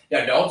can.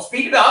 Now, don't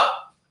speed it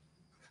up.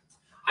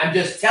 I'm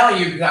just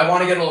telling you because I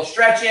want to get a little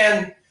stretch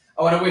in.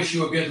 I want to wish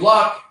you a good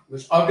luck.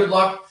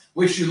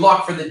 Wish you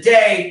luck for the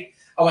day.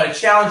 I want to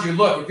challenge you.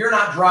 Look, if you're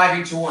not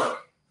driving to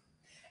work,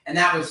 and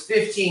that was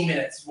 15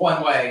 minutes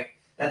one way,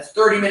 that's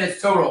 30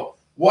 minutes total.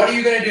 What are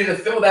you going to do to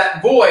fill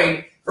that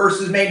void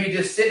versus maybe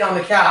just sitting on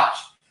the couch?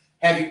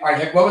 When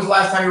was the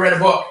last time you read a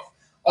book?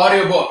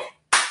 Audiobook,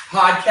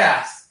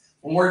 podcast.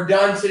 When we're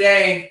done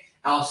today,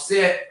 I'll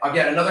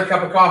get another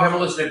cup of coffee. I'm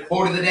going to listen to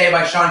Quote of the Day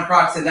by Sean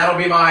Croxton.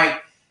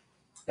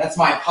 That's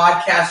my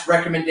podcast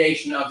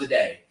recommendation of the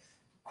day.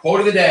 Quote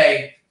of the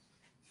day,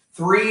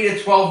 3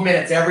 to 12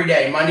 minutes every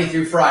day, Monday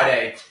through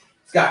Friday.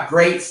 It's got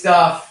great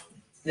stuff.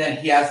 Then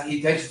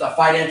he teaches a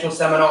financial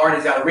seminar, and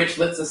he's got a Rich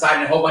Lit Society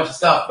and a whole bunch of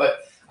stuff. But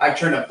I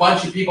turned a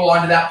bunch of people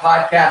onto that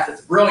podcast.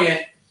 It's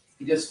brilliant.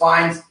 He just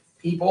finds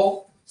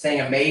people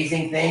saying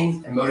amazing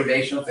things and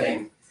motivational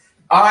things.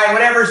 All right,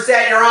 whatever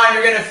set you're on,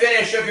 you're going to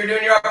finish. So if you're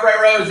doing your upright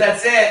rows,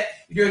 that's it.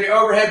 You're doing your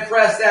overhead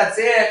press, that's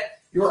it.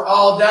 You're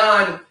all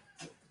done.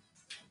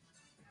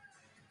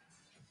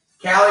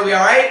 Callie, we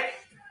all right?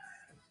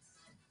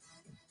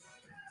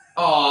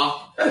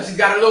 Aw, she's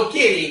got a little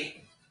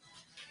kitty.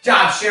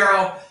 Job,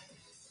 Cheryl.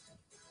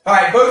 All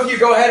right, both of you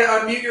go ahead and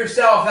unmute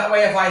yourself. That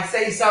way if I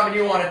say something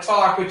you want to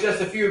talk with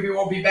just a few of you, it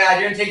won't be bad.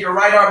 You're going to take your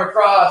right arm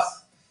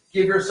across.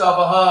 Give yourself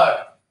a hug.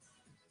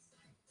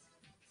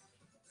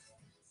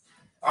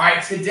 All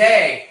right,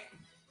 today,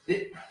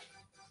 if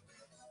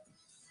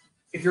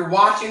you're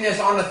watching this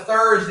on a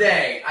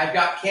Thursday, I've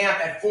got camp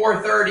at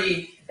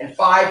 4:30 and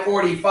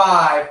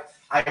 5:45.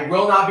 I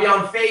will not be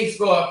on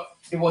Facebook.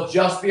 It will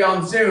just be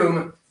on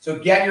Zoom. So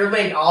get your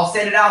link. I'll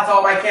send it out to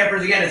all my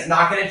campers again. It's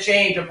not going to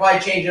change. It'll probably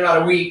change in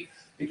about a week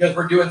because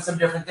we're doing some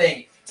different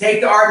things.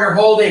 Take the arm you're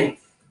holding,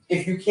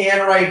 if you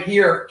can, right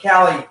here.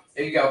 Callie,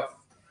 there you go.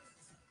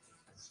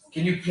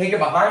 Can you take it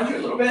behind you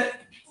a little bit?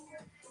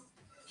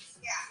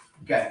 Yeah.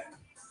 Okay.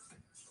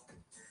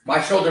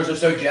 My shoulders are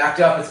so jacked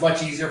up, it's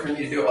much easier for me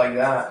to do it like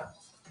that.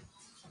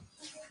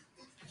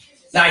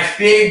 Nice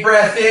big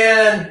breath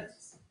in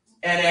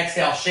and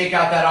exhale. Shake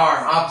out that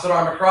arm. Opposite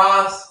arm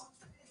across.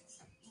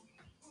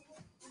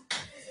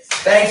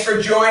 Thanks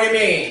for joining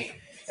me.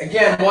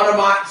 Again,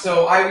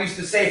 so I used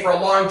to say for a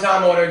long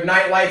time, I want to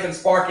ignite life and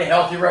spark a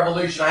healthy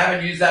revolution. I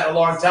haven't used that in a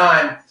long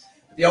time.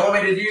 The only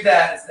way to do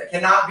that is that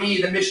cannot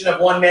be the mission of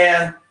one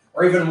man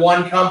or even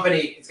one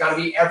company. It's got to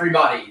be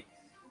everybody.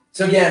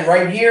 So again,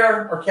 right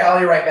here, or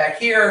Callie right back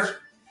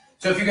here.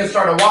 So if you can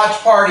start a watch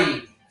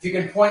party, if you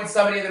can point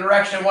somebody in the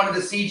direction of one of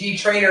the CG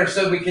trainers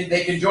so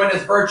they can join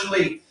us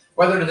virtually,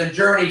 whether to the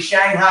journey,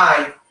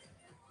 Shanghai,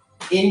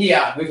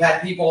 India. We've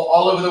had people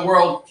all over the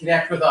world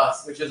connect with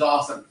us, which is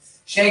awesome.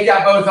 Shake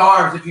out both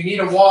arms. If you need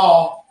a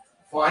wall,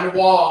 find a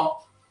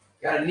wall.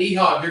 Got a knee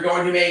hug. You're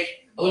going to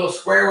make a little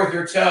square with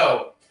your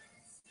toe.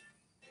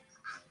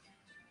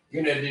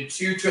 You're going to do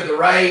 2 to the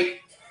right.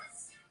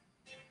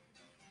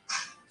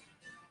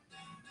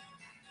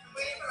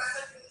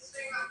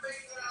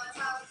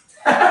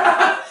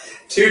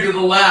 Two to the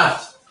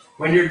left.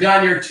 When you're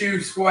done your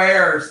 2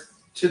 squares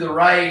to the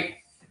right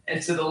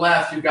and to the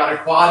left, you've got a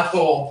quad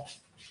pull.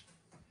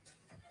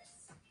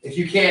 If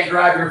you can't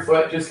grab your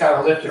foot, just kind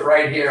of lift it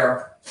right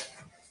here.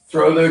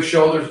 Throw those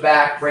shoulders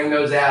back, bring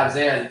those abs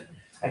in.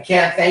 I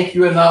can't thank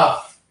you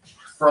enough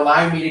for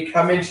allowing me to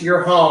come into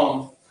your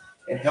home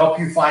and help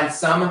you find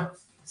some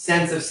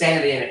sense of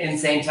sanity in an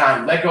insane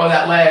time. Let go of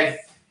that leg.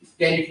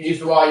 Again, you can use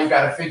the wall. You've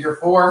got a figure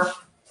 4.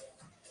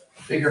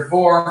 Figure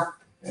 4.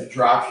 And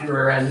drop your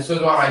rear end. This was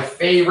one of my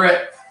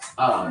favorite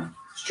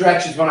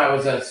stretches when I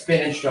was a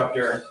spin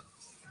instructor.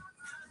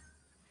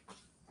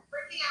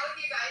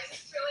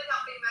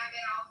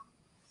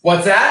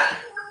 What's that?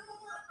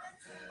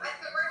 I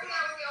said working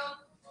out with you,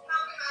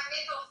 helping my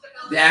ankles to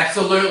build.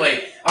 Absolutely.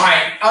 All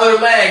right,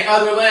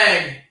 other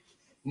leg,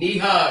 knee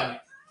hug.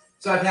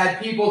 So I've had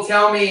people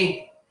tell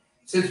me,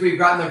 since we've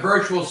gotten the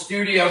virtual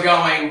studio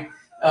going,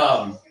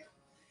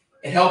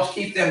 it helps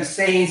keep them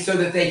sane so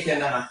that they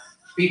can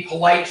be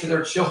polite to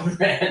their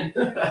children.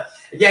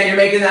 Again, you're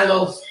making that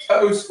little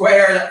toe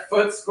square, that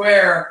foot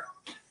square.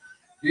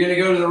 You're going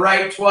to go to the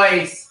right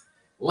twice,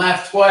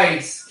 left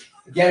twice.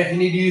 Again, if you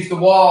need to use the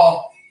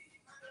wall.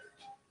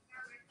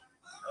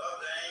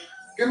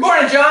 Good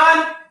morning,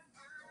 John.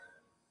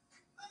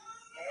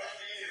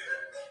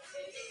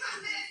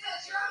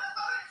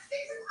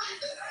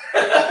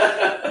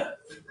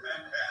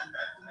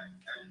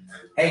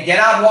 Hey, get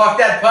out and walk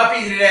that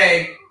puppy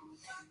today.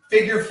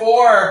 Figure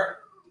 4.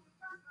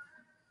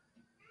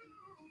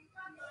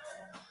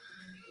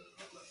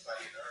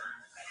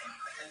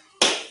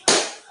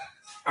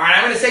 All right,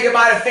 I'm going to say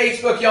goodbye to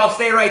Facebook. Y'all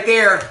stay right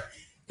there.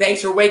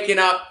 Thanks for waking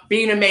up,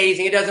 being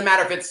amazing. It doesn't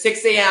matter if it's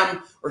 6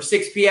 a.m. or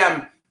 6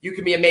 p.m. You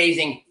can be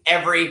amazing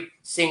every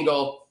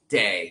single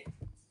day.